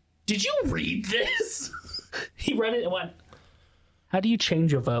 did you read this? He read it and went, how do you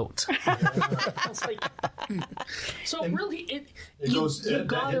change a vote? I was like, so really, you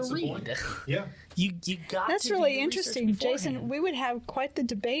gotta read. Yeah. You got. That's to really do the interesting, Jason. We would have quite the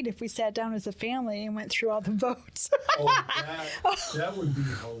debate if we sat down as a family and went through all the votes. That would be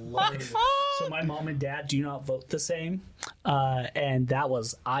hilarious. So my mom and dad do not vote the same, and that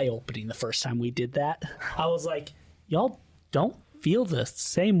was eye-opening the first time we did that. I was like, y'all don't feel the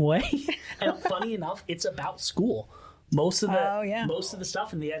same way. And funny enough, it's about school. Most of the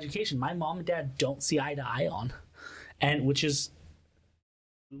stuff in the education, my mom and dad don't see eye to eye on, and which is,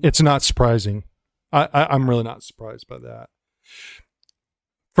 it's not surprising. I'm really not surprised by that.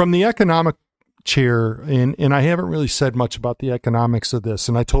 From the economic chair, and I haven't really said much about the economics of this,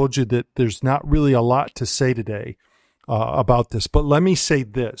 and I told you that there's not really a lot to say today about this, but let me say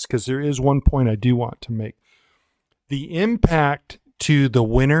this, because there is one point I do want to make. The impact to the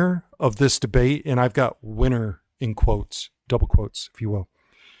winner of this debate, and I've got winner in quotes, double quotes, if you will,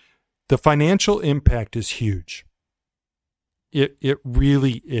 the financial impact is huge. It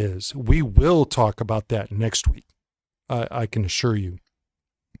really is. We will talk about that next week. I can assure you.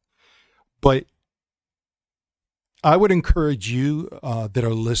 But I would encourage you that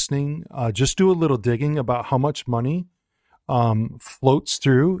are listening, just do a little digging about how much money floats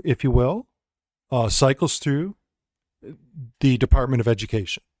through, if you will, cycles through the Department of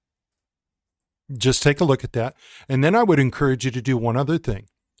Education. Just take a look at that. And then I would encourage you to do one other thing.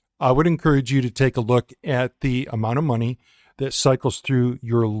 I would encourage you to take a look at the amount of money that cycles through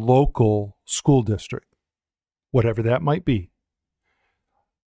your local school district, whatever that might be.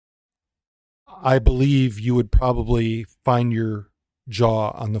 I believe you would probably find your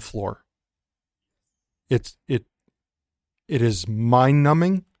jaw on the floor. It is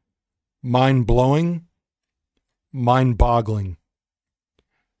mind-numbing, mind-blowing, mind-boggling,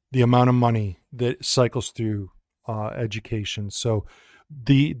 the amount of money that cycles through education. So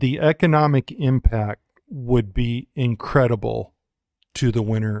the economic impact would be incredible to the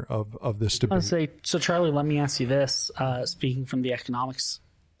winner of this debate. I'll say, so Charlie, let me ask you this, speaking from the economics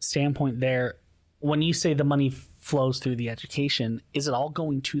standpoint there, when you say the money flows through the education, is it all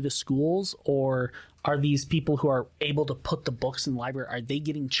going to the schools, or are these people who are able to put the books in the library, are they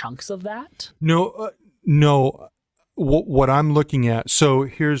getting chunks of that? No. What I'm looking at, so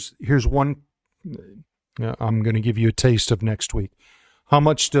here's one, I'm going to give you a taste of next week. How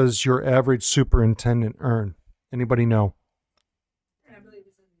much does your average superintendent earn? Anybody know? I believe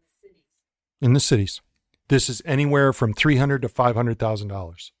it's in the cities. In the cities. This is anywhere from $300,000 to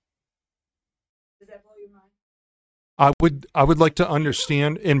 $500,000. Does that blow your mind? I would like to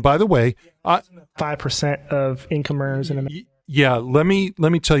understand, and by the way, 5% of income earners in America. Yeah, let me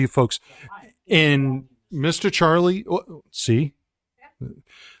tell you folks, and Mr. Charlie, see,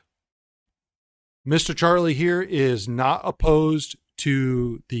 Mr. Charlie here is not opposed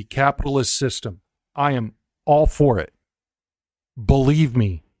to the capitalist system. I am all for it. Believe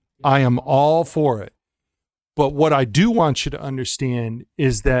me, I am all for it. But what I do want you to understand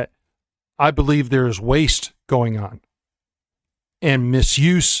is that I believe there is waste going on and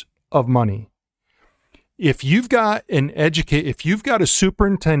misuse of money. If you've got if you've got a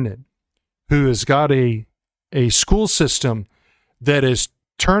superintendent who has got a school system that is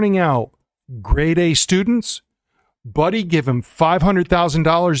turning out grade A students, buddy, give him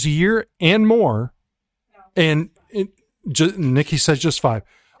 $500,000 a year and more. And Nikki says just 5.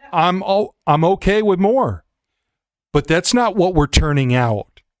 I'm okay with more, but that's not what we're turning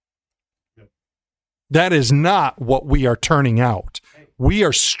out. That is not what we are turning out. We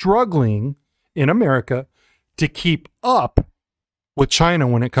are struggling in America to keep up with China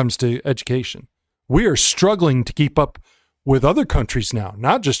when it comes to education. We are struggling to keep up with other countries now,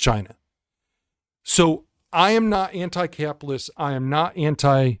 not just China. So I am not anti-capitalist. I am not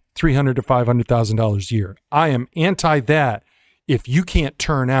anti-$300,000 to $500,000 a year. I am anti that if you can't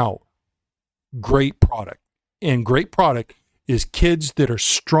turn out great product. And great product is kids that are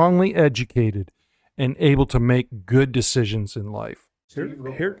strongly educated and able to make good decisions in life. Here's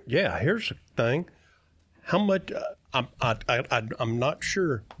the thing. How much? I'm not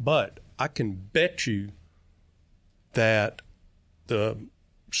sure, but I can bet you that the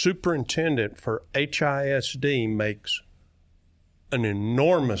superintendent for HISD makes an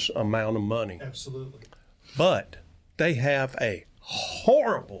enormous amount of money. Absolutely. But they have a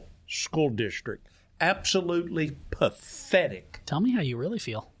horrible school district. Absolutely pathetic. Tell me how you really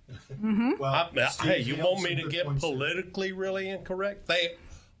feel. Mm-hmm. Well, hey, you want me to get politically really incorrect? They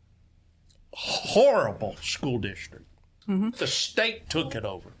horrible school district. Mm-hmm. The state took it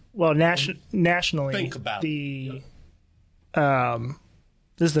over. Well, nationally, Think about this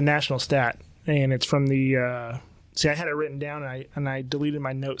is the national stat, and it's from the. See, I had it written down, and I deleted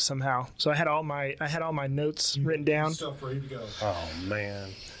my notes somehow. So I had all my notes written down. Stuff ready to go. Oh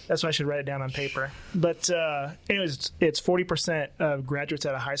man, that's why I should write it down on paper. But anyways, it's 40% of graduates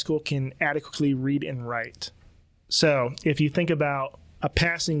out of high school can adequately read and write. So if you think about a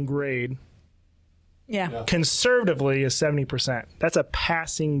passing grade Yeah. Conservatively is 70%. That's a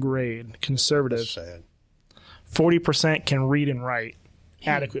passing grade, conservative. That's sad. 40% can read and write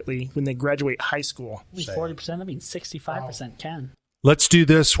adequately when they graduate high school. 40%, that means 65% can. Let's do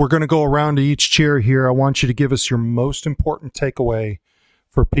this. We're going to go around to each chair here. I want you to give us your most important takeaway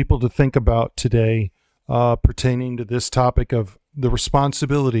for people to think about today pertaining to this topic of the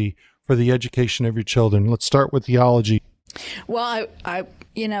responsibility for the education of your children. Let's start with theology. Well, I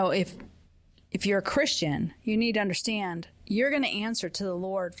if you're a Christian, you need to understand you're going to answer to the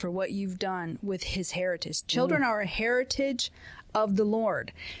Lord for what you've done with his heritage. Children are a heritage of the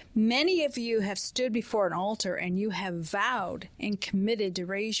Lord. Many of you have stood before an altar and you have vowed and committed to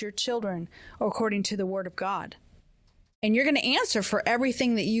raise your children according to the word of God. And you're going to answer for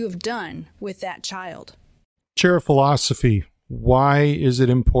everything that you have done with that child. Chair of Philosophy. Why is it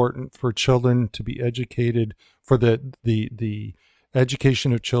important for children to be educated, for the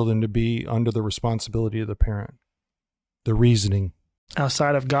education of children to be under the responsibility of the parent? The reasoning.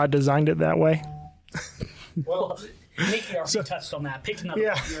 Outside of God designed it that way. Well, Nikki already touched on that. Pick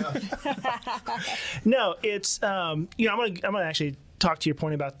another one. No, it's I'm gonna actually talk to your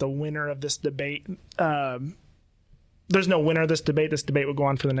point about the winner of this debate. There's no winner of this debate. This debate will go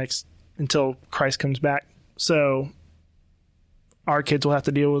on for the next until Christ comes back. So our kids will have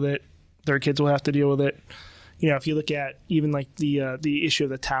to deal with it. Their kids will have to deal with it. If you look at even like the issue of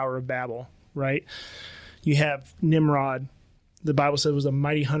the Tower of Babel, right? You have Nimrod. The Bible said was a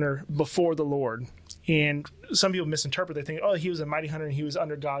mighty hunter before the Lord. And some people misinterpret. They think, oh, he was a mighty hunter and he was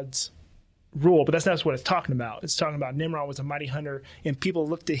under God's rule. But that's not what it's talking about. It's talking about Nimrod was a mighty hunter and people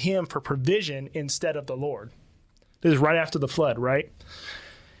looked to him for provision instead of the Lord. This is right after the flood, right?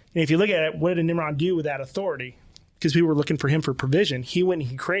 And if you look at it, what did Nimrod do with that authority? Because people were looking for him for provision. He went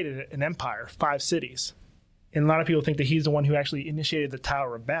and he created an empire, 5 cities. And a lot of people think that he's the one who actually initiated the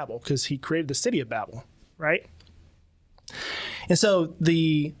Tower of Babel because he created the city of Babel, right? And so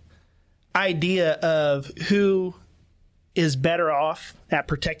the idea of who is better off at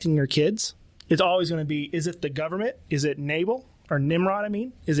protecting your kids is always going to be, is it the government? Is it Nabal or Nimrod?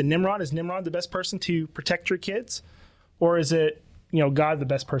 Is it Nimrod? Is Nimrod the best person to protect your kids? Or is it, God the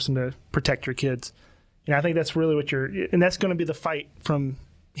best person to protect your kids? And I think that's really what and that's going to be the fight from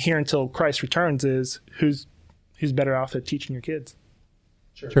here until Christ returns is who's better off at teaching your kids.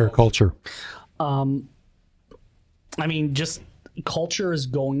 Sure, culture. Just culture is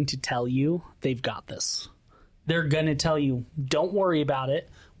going to tell you they've got this. They're going to tell you, don't worry about it.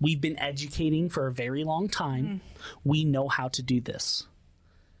 We've been educating for a very long time. We know how to do this.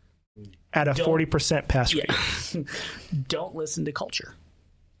 At a 40% pass rate. Yeah. Don't listen to culture.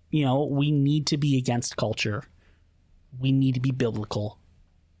 We need to be against culture. We need to be biblical.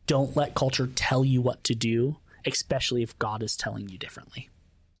 Don't let culture tell you what to do, especially if God is telling you differently.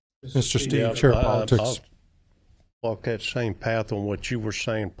 Mr. Steve, Chair of Politics. I'll walk that same path on what you were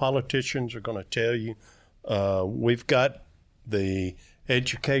saying. Politicians are going to tell you we've got the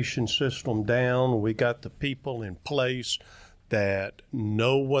education system down. We got the people in place that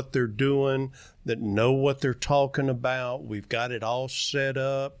know what they're doing, that know what they're talking about. We've got it all set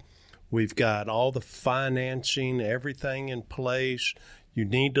up. We've got all the financing, everything in place. You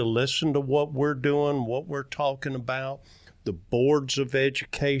need to listen to what we're doing, what we're talking about. The boards of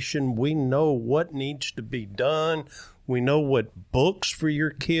education, we know what needs to be done. We know what books for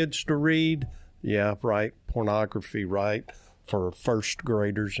your kids to read. Yeah, right. Pornography, right? For first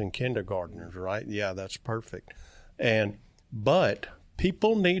graders and kindergartners, right? Yeah, that's perfect. But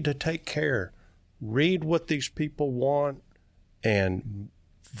people need to take care. Read what these people want and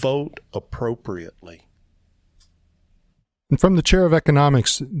vote appropriately. And from the Chair of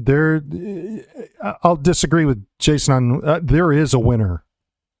Economics, I'll disagree with Jason on there is a winner.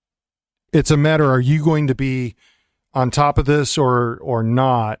 It's a matter, are you going to be on top of this or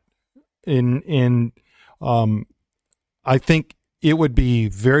not? I think it would be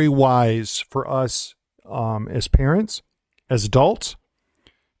very wise for us as parents, as adults,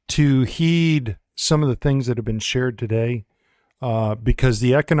 to heed some of the things that have been shared today, because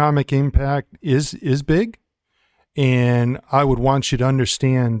the economic impact is big. And I would want you to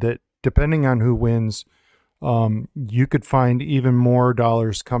understand that depending on who wins, you could find even more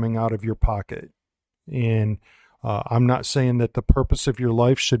dollars coming out of your pocket. And I'm not saying that the purpose of your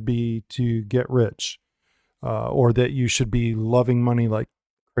life should be to get rich, or that you should be loving money like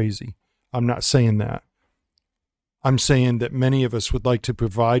crazy. I'm not saying that. I'm saying that many of us would like to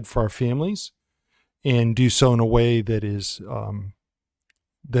provide for our families and do so in a way that is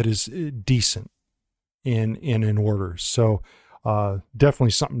decent and in order. So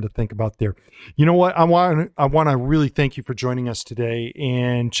definitely something to think about there. You know what? I want to really thank you for joining us today,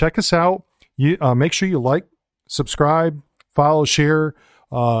 and check us out. You make sure you like, subscribe, follow, share.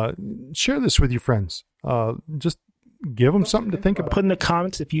 Share this with your friends. Just give them something to think about. Put in the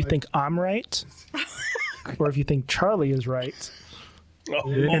comments if you think I'm right, or if you think Charlie is right.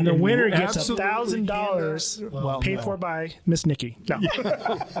 And the winner gets $1,000 paid for by Miss Nikki. No.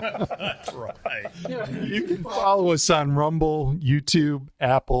 That's right. You can follow us on Rumble, YouTube,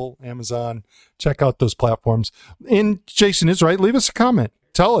 Apple, Amazon. Check out those platforms. And Jason is right. Leave us a comment.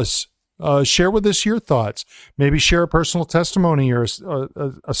 Tell us. Share with us your thoughts. Maybe share a personal testimony or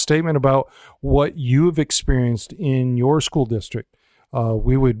a statement about what you have experienced in your school district.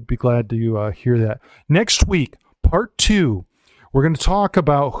 We would be glad to hear that. Next week, part 2. We're going to talk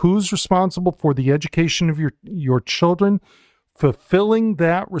about who's responsible for the education of your children, fulfilling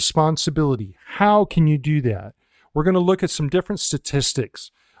that responsibility. How can you do that? We're going to look at some different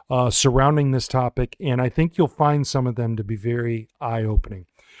statistics surrounding this topic, and I think you'll find some of them to be very eye-opening.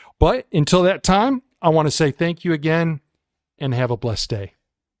 But until that time, I want to say thank you again and have a blessed day.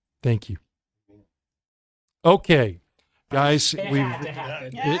 Thank you. Okay. Guys, put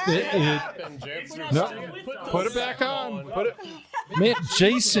it back on. Man,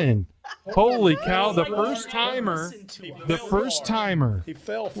 Jason, holy cow, the first timer. He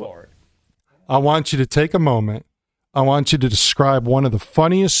fell for it. I want you to take a moment. I want you to describe one of the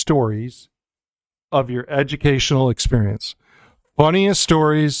funniest stories of your educational experience. Funniest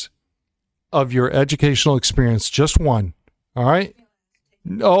stories of your educational experience. Just one. All right?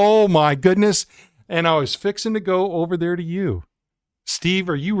 Oh, my goodness. And I was fixing to go over there to you. Steve,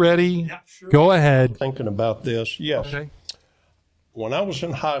 are you ready? Yeah, sure. Go ahead. Thinking about this, yes. Okay. When I was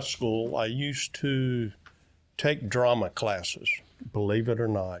in high school, I used to take drama classes, believe it or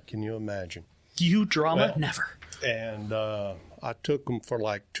not. Can you imagine? You drama? Well, never. And I took them for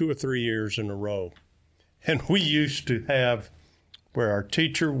like 2 or 3 years in a row. And we used to have where our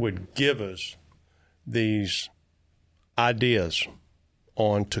teacher would give us these ideas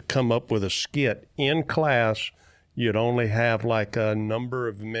on to come up with a skit in class. You'd only have like a number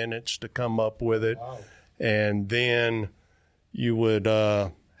of minutes to come up with it. Wow. And then you would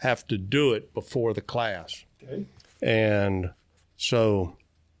have to do it before the class. Okay. And so,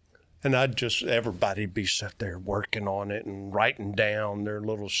 and everybody'd be sat there working on it and writing down their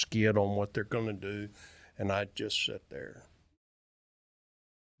little skit on what they're going to do. And I'd just sit there.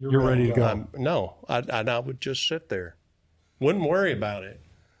 You're ready to go. I would just sit there. Wouldn't worry about it.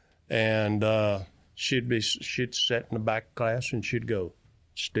 And she'd sit in the back class and she'd go,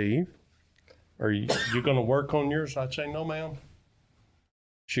 Steve, are you going to work on yours? I'd say, no, ma'am.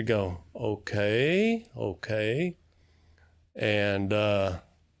 She'd go, okay. And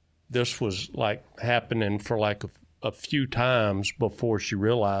this was like happening for like a few times before she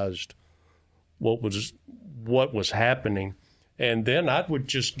realized what was happening. And then I would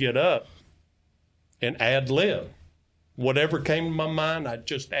just get up and ad-lib. Whatever came to my mind, I'd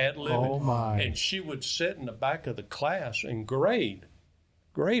just ad-lib it. Oh, my. And she would sit in the back of the class and grade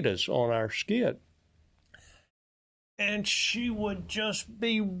us on our skit. And she would just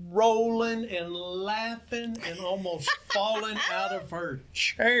be rolling and laughing and almost falling out of her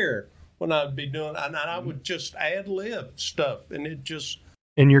chair when I'd be doing, and I would just ad-lib stuff. And it just...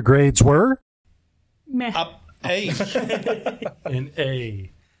 And your grades were? Meh. A. An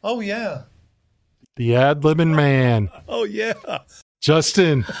A. Oh, yeah. The ad-libbing man. Oh, yeah.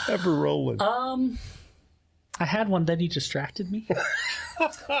 Justin. Ever rolling. I had one, then you distracted me.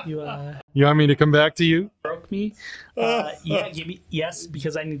 You want me to come back to you? Broke me. Yeah, give me, yes,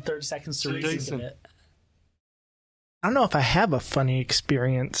 because I need 30 seconds to reason it. I don't know if I have a funny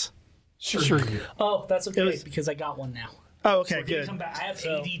experience. Sure you do. Oh, that's okay, because I got one now. Oh, okay, so good. Come back. I have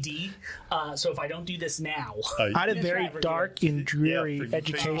ADD, so if I don't do this now... I had a very dark and dreary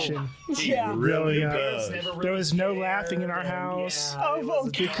education. Yeah. Really there was no laughing in our house. Yeah,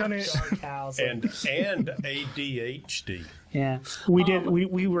 We couldn't... And ADHD. Yeah. We did.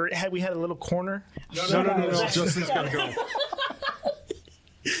 We had a little corner. No. Justin's got to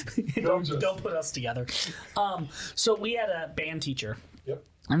go. Don't put us together. So we had a band teacher. Yep.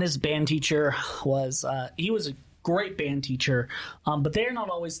 And this band teacher was... he was a great band teacher, but they're not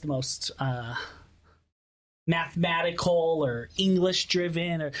always the most mathematical or English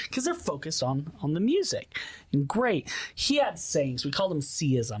driven, or because they're focused on the music. And great, he had sayings. We called him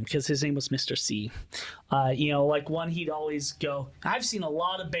C'ism because his name was Mr. C. Like one, he'd always go, "I've seen a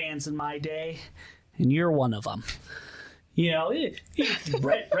lot of bands in my day, and you're one of them." Ready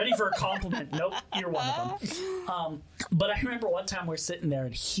for a compliment. Nope, you're one of them. But I remember one time we're sitting there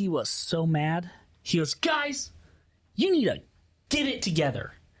and he was so mad. He goes, "Guys, you need to get it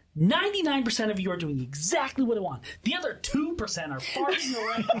together. 99% of you are doing exactly what I want. The other 2% are farting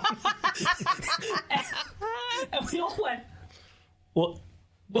around. and we all went, what?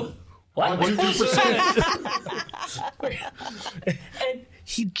 2%? And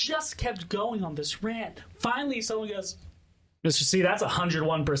he just kept going on this rant. Finally, someone goes, Mr. C, that's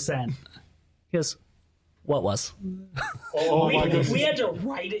 101%. He goes, what was? We had to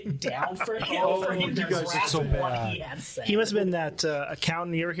write it down for him to grasp what he had said. He must have been that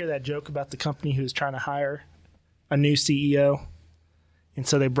accountant. You ever hear that joke about the company who's trying to hire a new CEO? And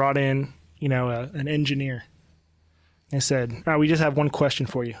so they brought in, an engineer. They said, we just have one question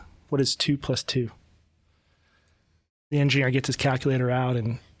for you. What is 2 plus 2? The engineer gets his calculator out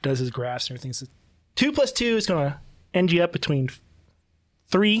and does his graphs and everything. Says, 2 plus 2 is going to end you up between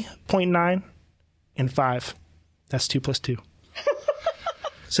 3.9 and 5. That's 2 plus 2.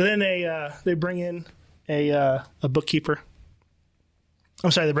 So then they bring in a bookkeeper.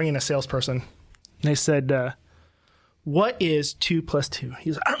 I'm sorry, they bring in a salesperson. And they said, what is 2 plus 2? He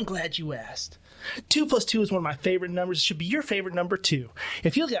goes, I'm glad you asked. 2 plus 2 is one of my favorite numbers. It should be your favorite number too.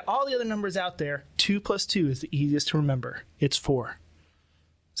 If you look at all the other numbers out there, 2 plus 2 is the easiest to remember. It's 4.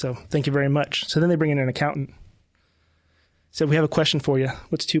 So thank you very much. So then they bring in an accountant. Said, we have a question for you.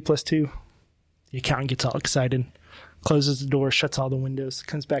 What's 2 plus 2? The accountant gets all excited, closes the door, shuts all the windows,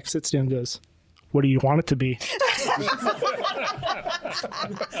 comes back, sits down, and goes, what do you want it to be?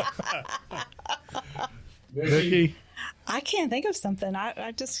 Vicky? I can't think of something.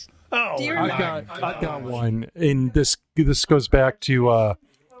 I just. Oh, do you remember? I've got one, and this goes back to.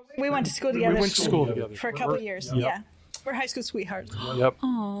 We went to school together. We went to school together for a couple of years. Yep. Yeah, we're high school sweethearts. Yep.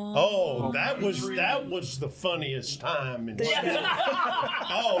 Oh, that was the funniest time.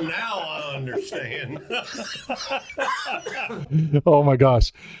 Oh, now I understand. Oh my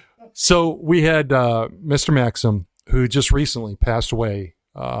gosh! So we had Mr. Maxim, who just recently passed away.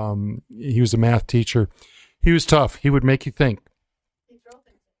 He was a math teacher. He was tough. He would make you think.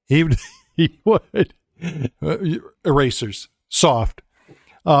 He would. Erasers, soft.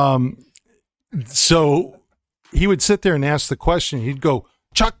 So he would sit there and ask the question. He'd go,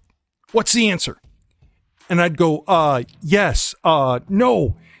 Chuck, what's the answer? And I'd go, yes,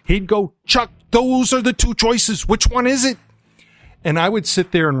 no. He'd go, Chuck, those are the 2 choices. Which one is it? And I would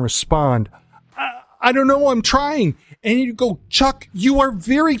sit there and respond, I don't know, I'm trying. And he'd go, Chuck, you are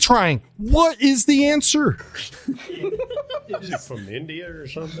very trying. What is the answer? Is it from India or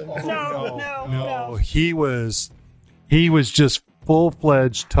something? No. He was just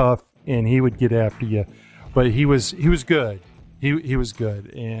full-fledged tough, and he would get after you. But he was good. He was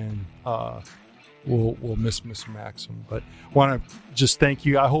good, and we'll miss Mr. Maxim. But want to just thank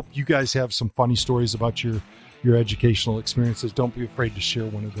you. I hope you guys have some funny stories about your educational experiences. Don't be afraid to share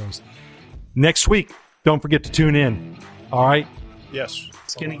one of those. Next week, don't forget to tune in. All right? Yes.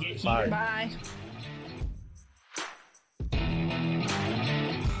 It's going to get heated. Bye. Bye.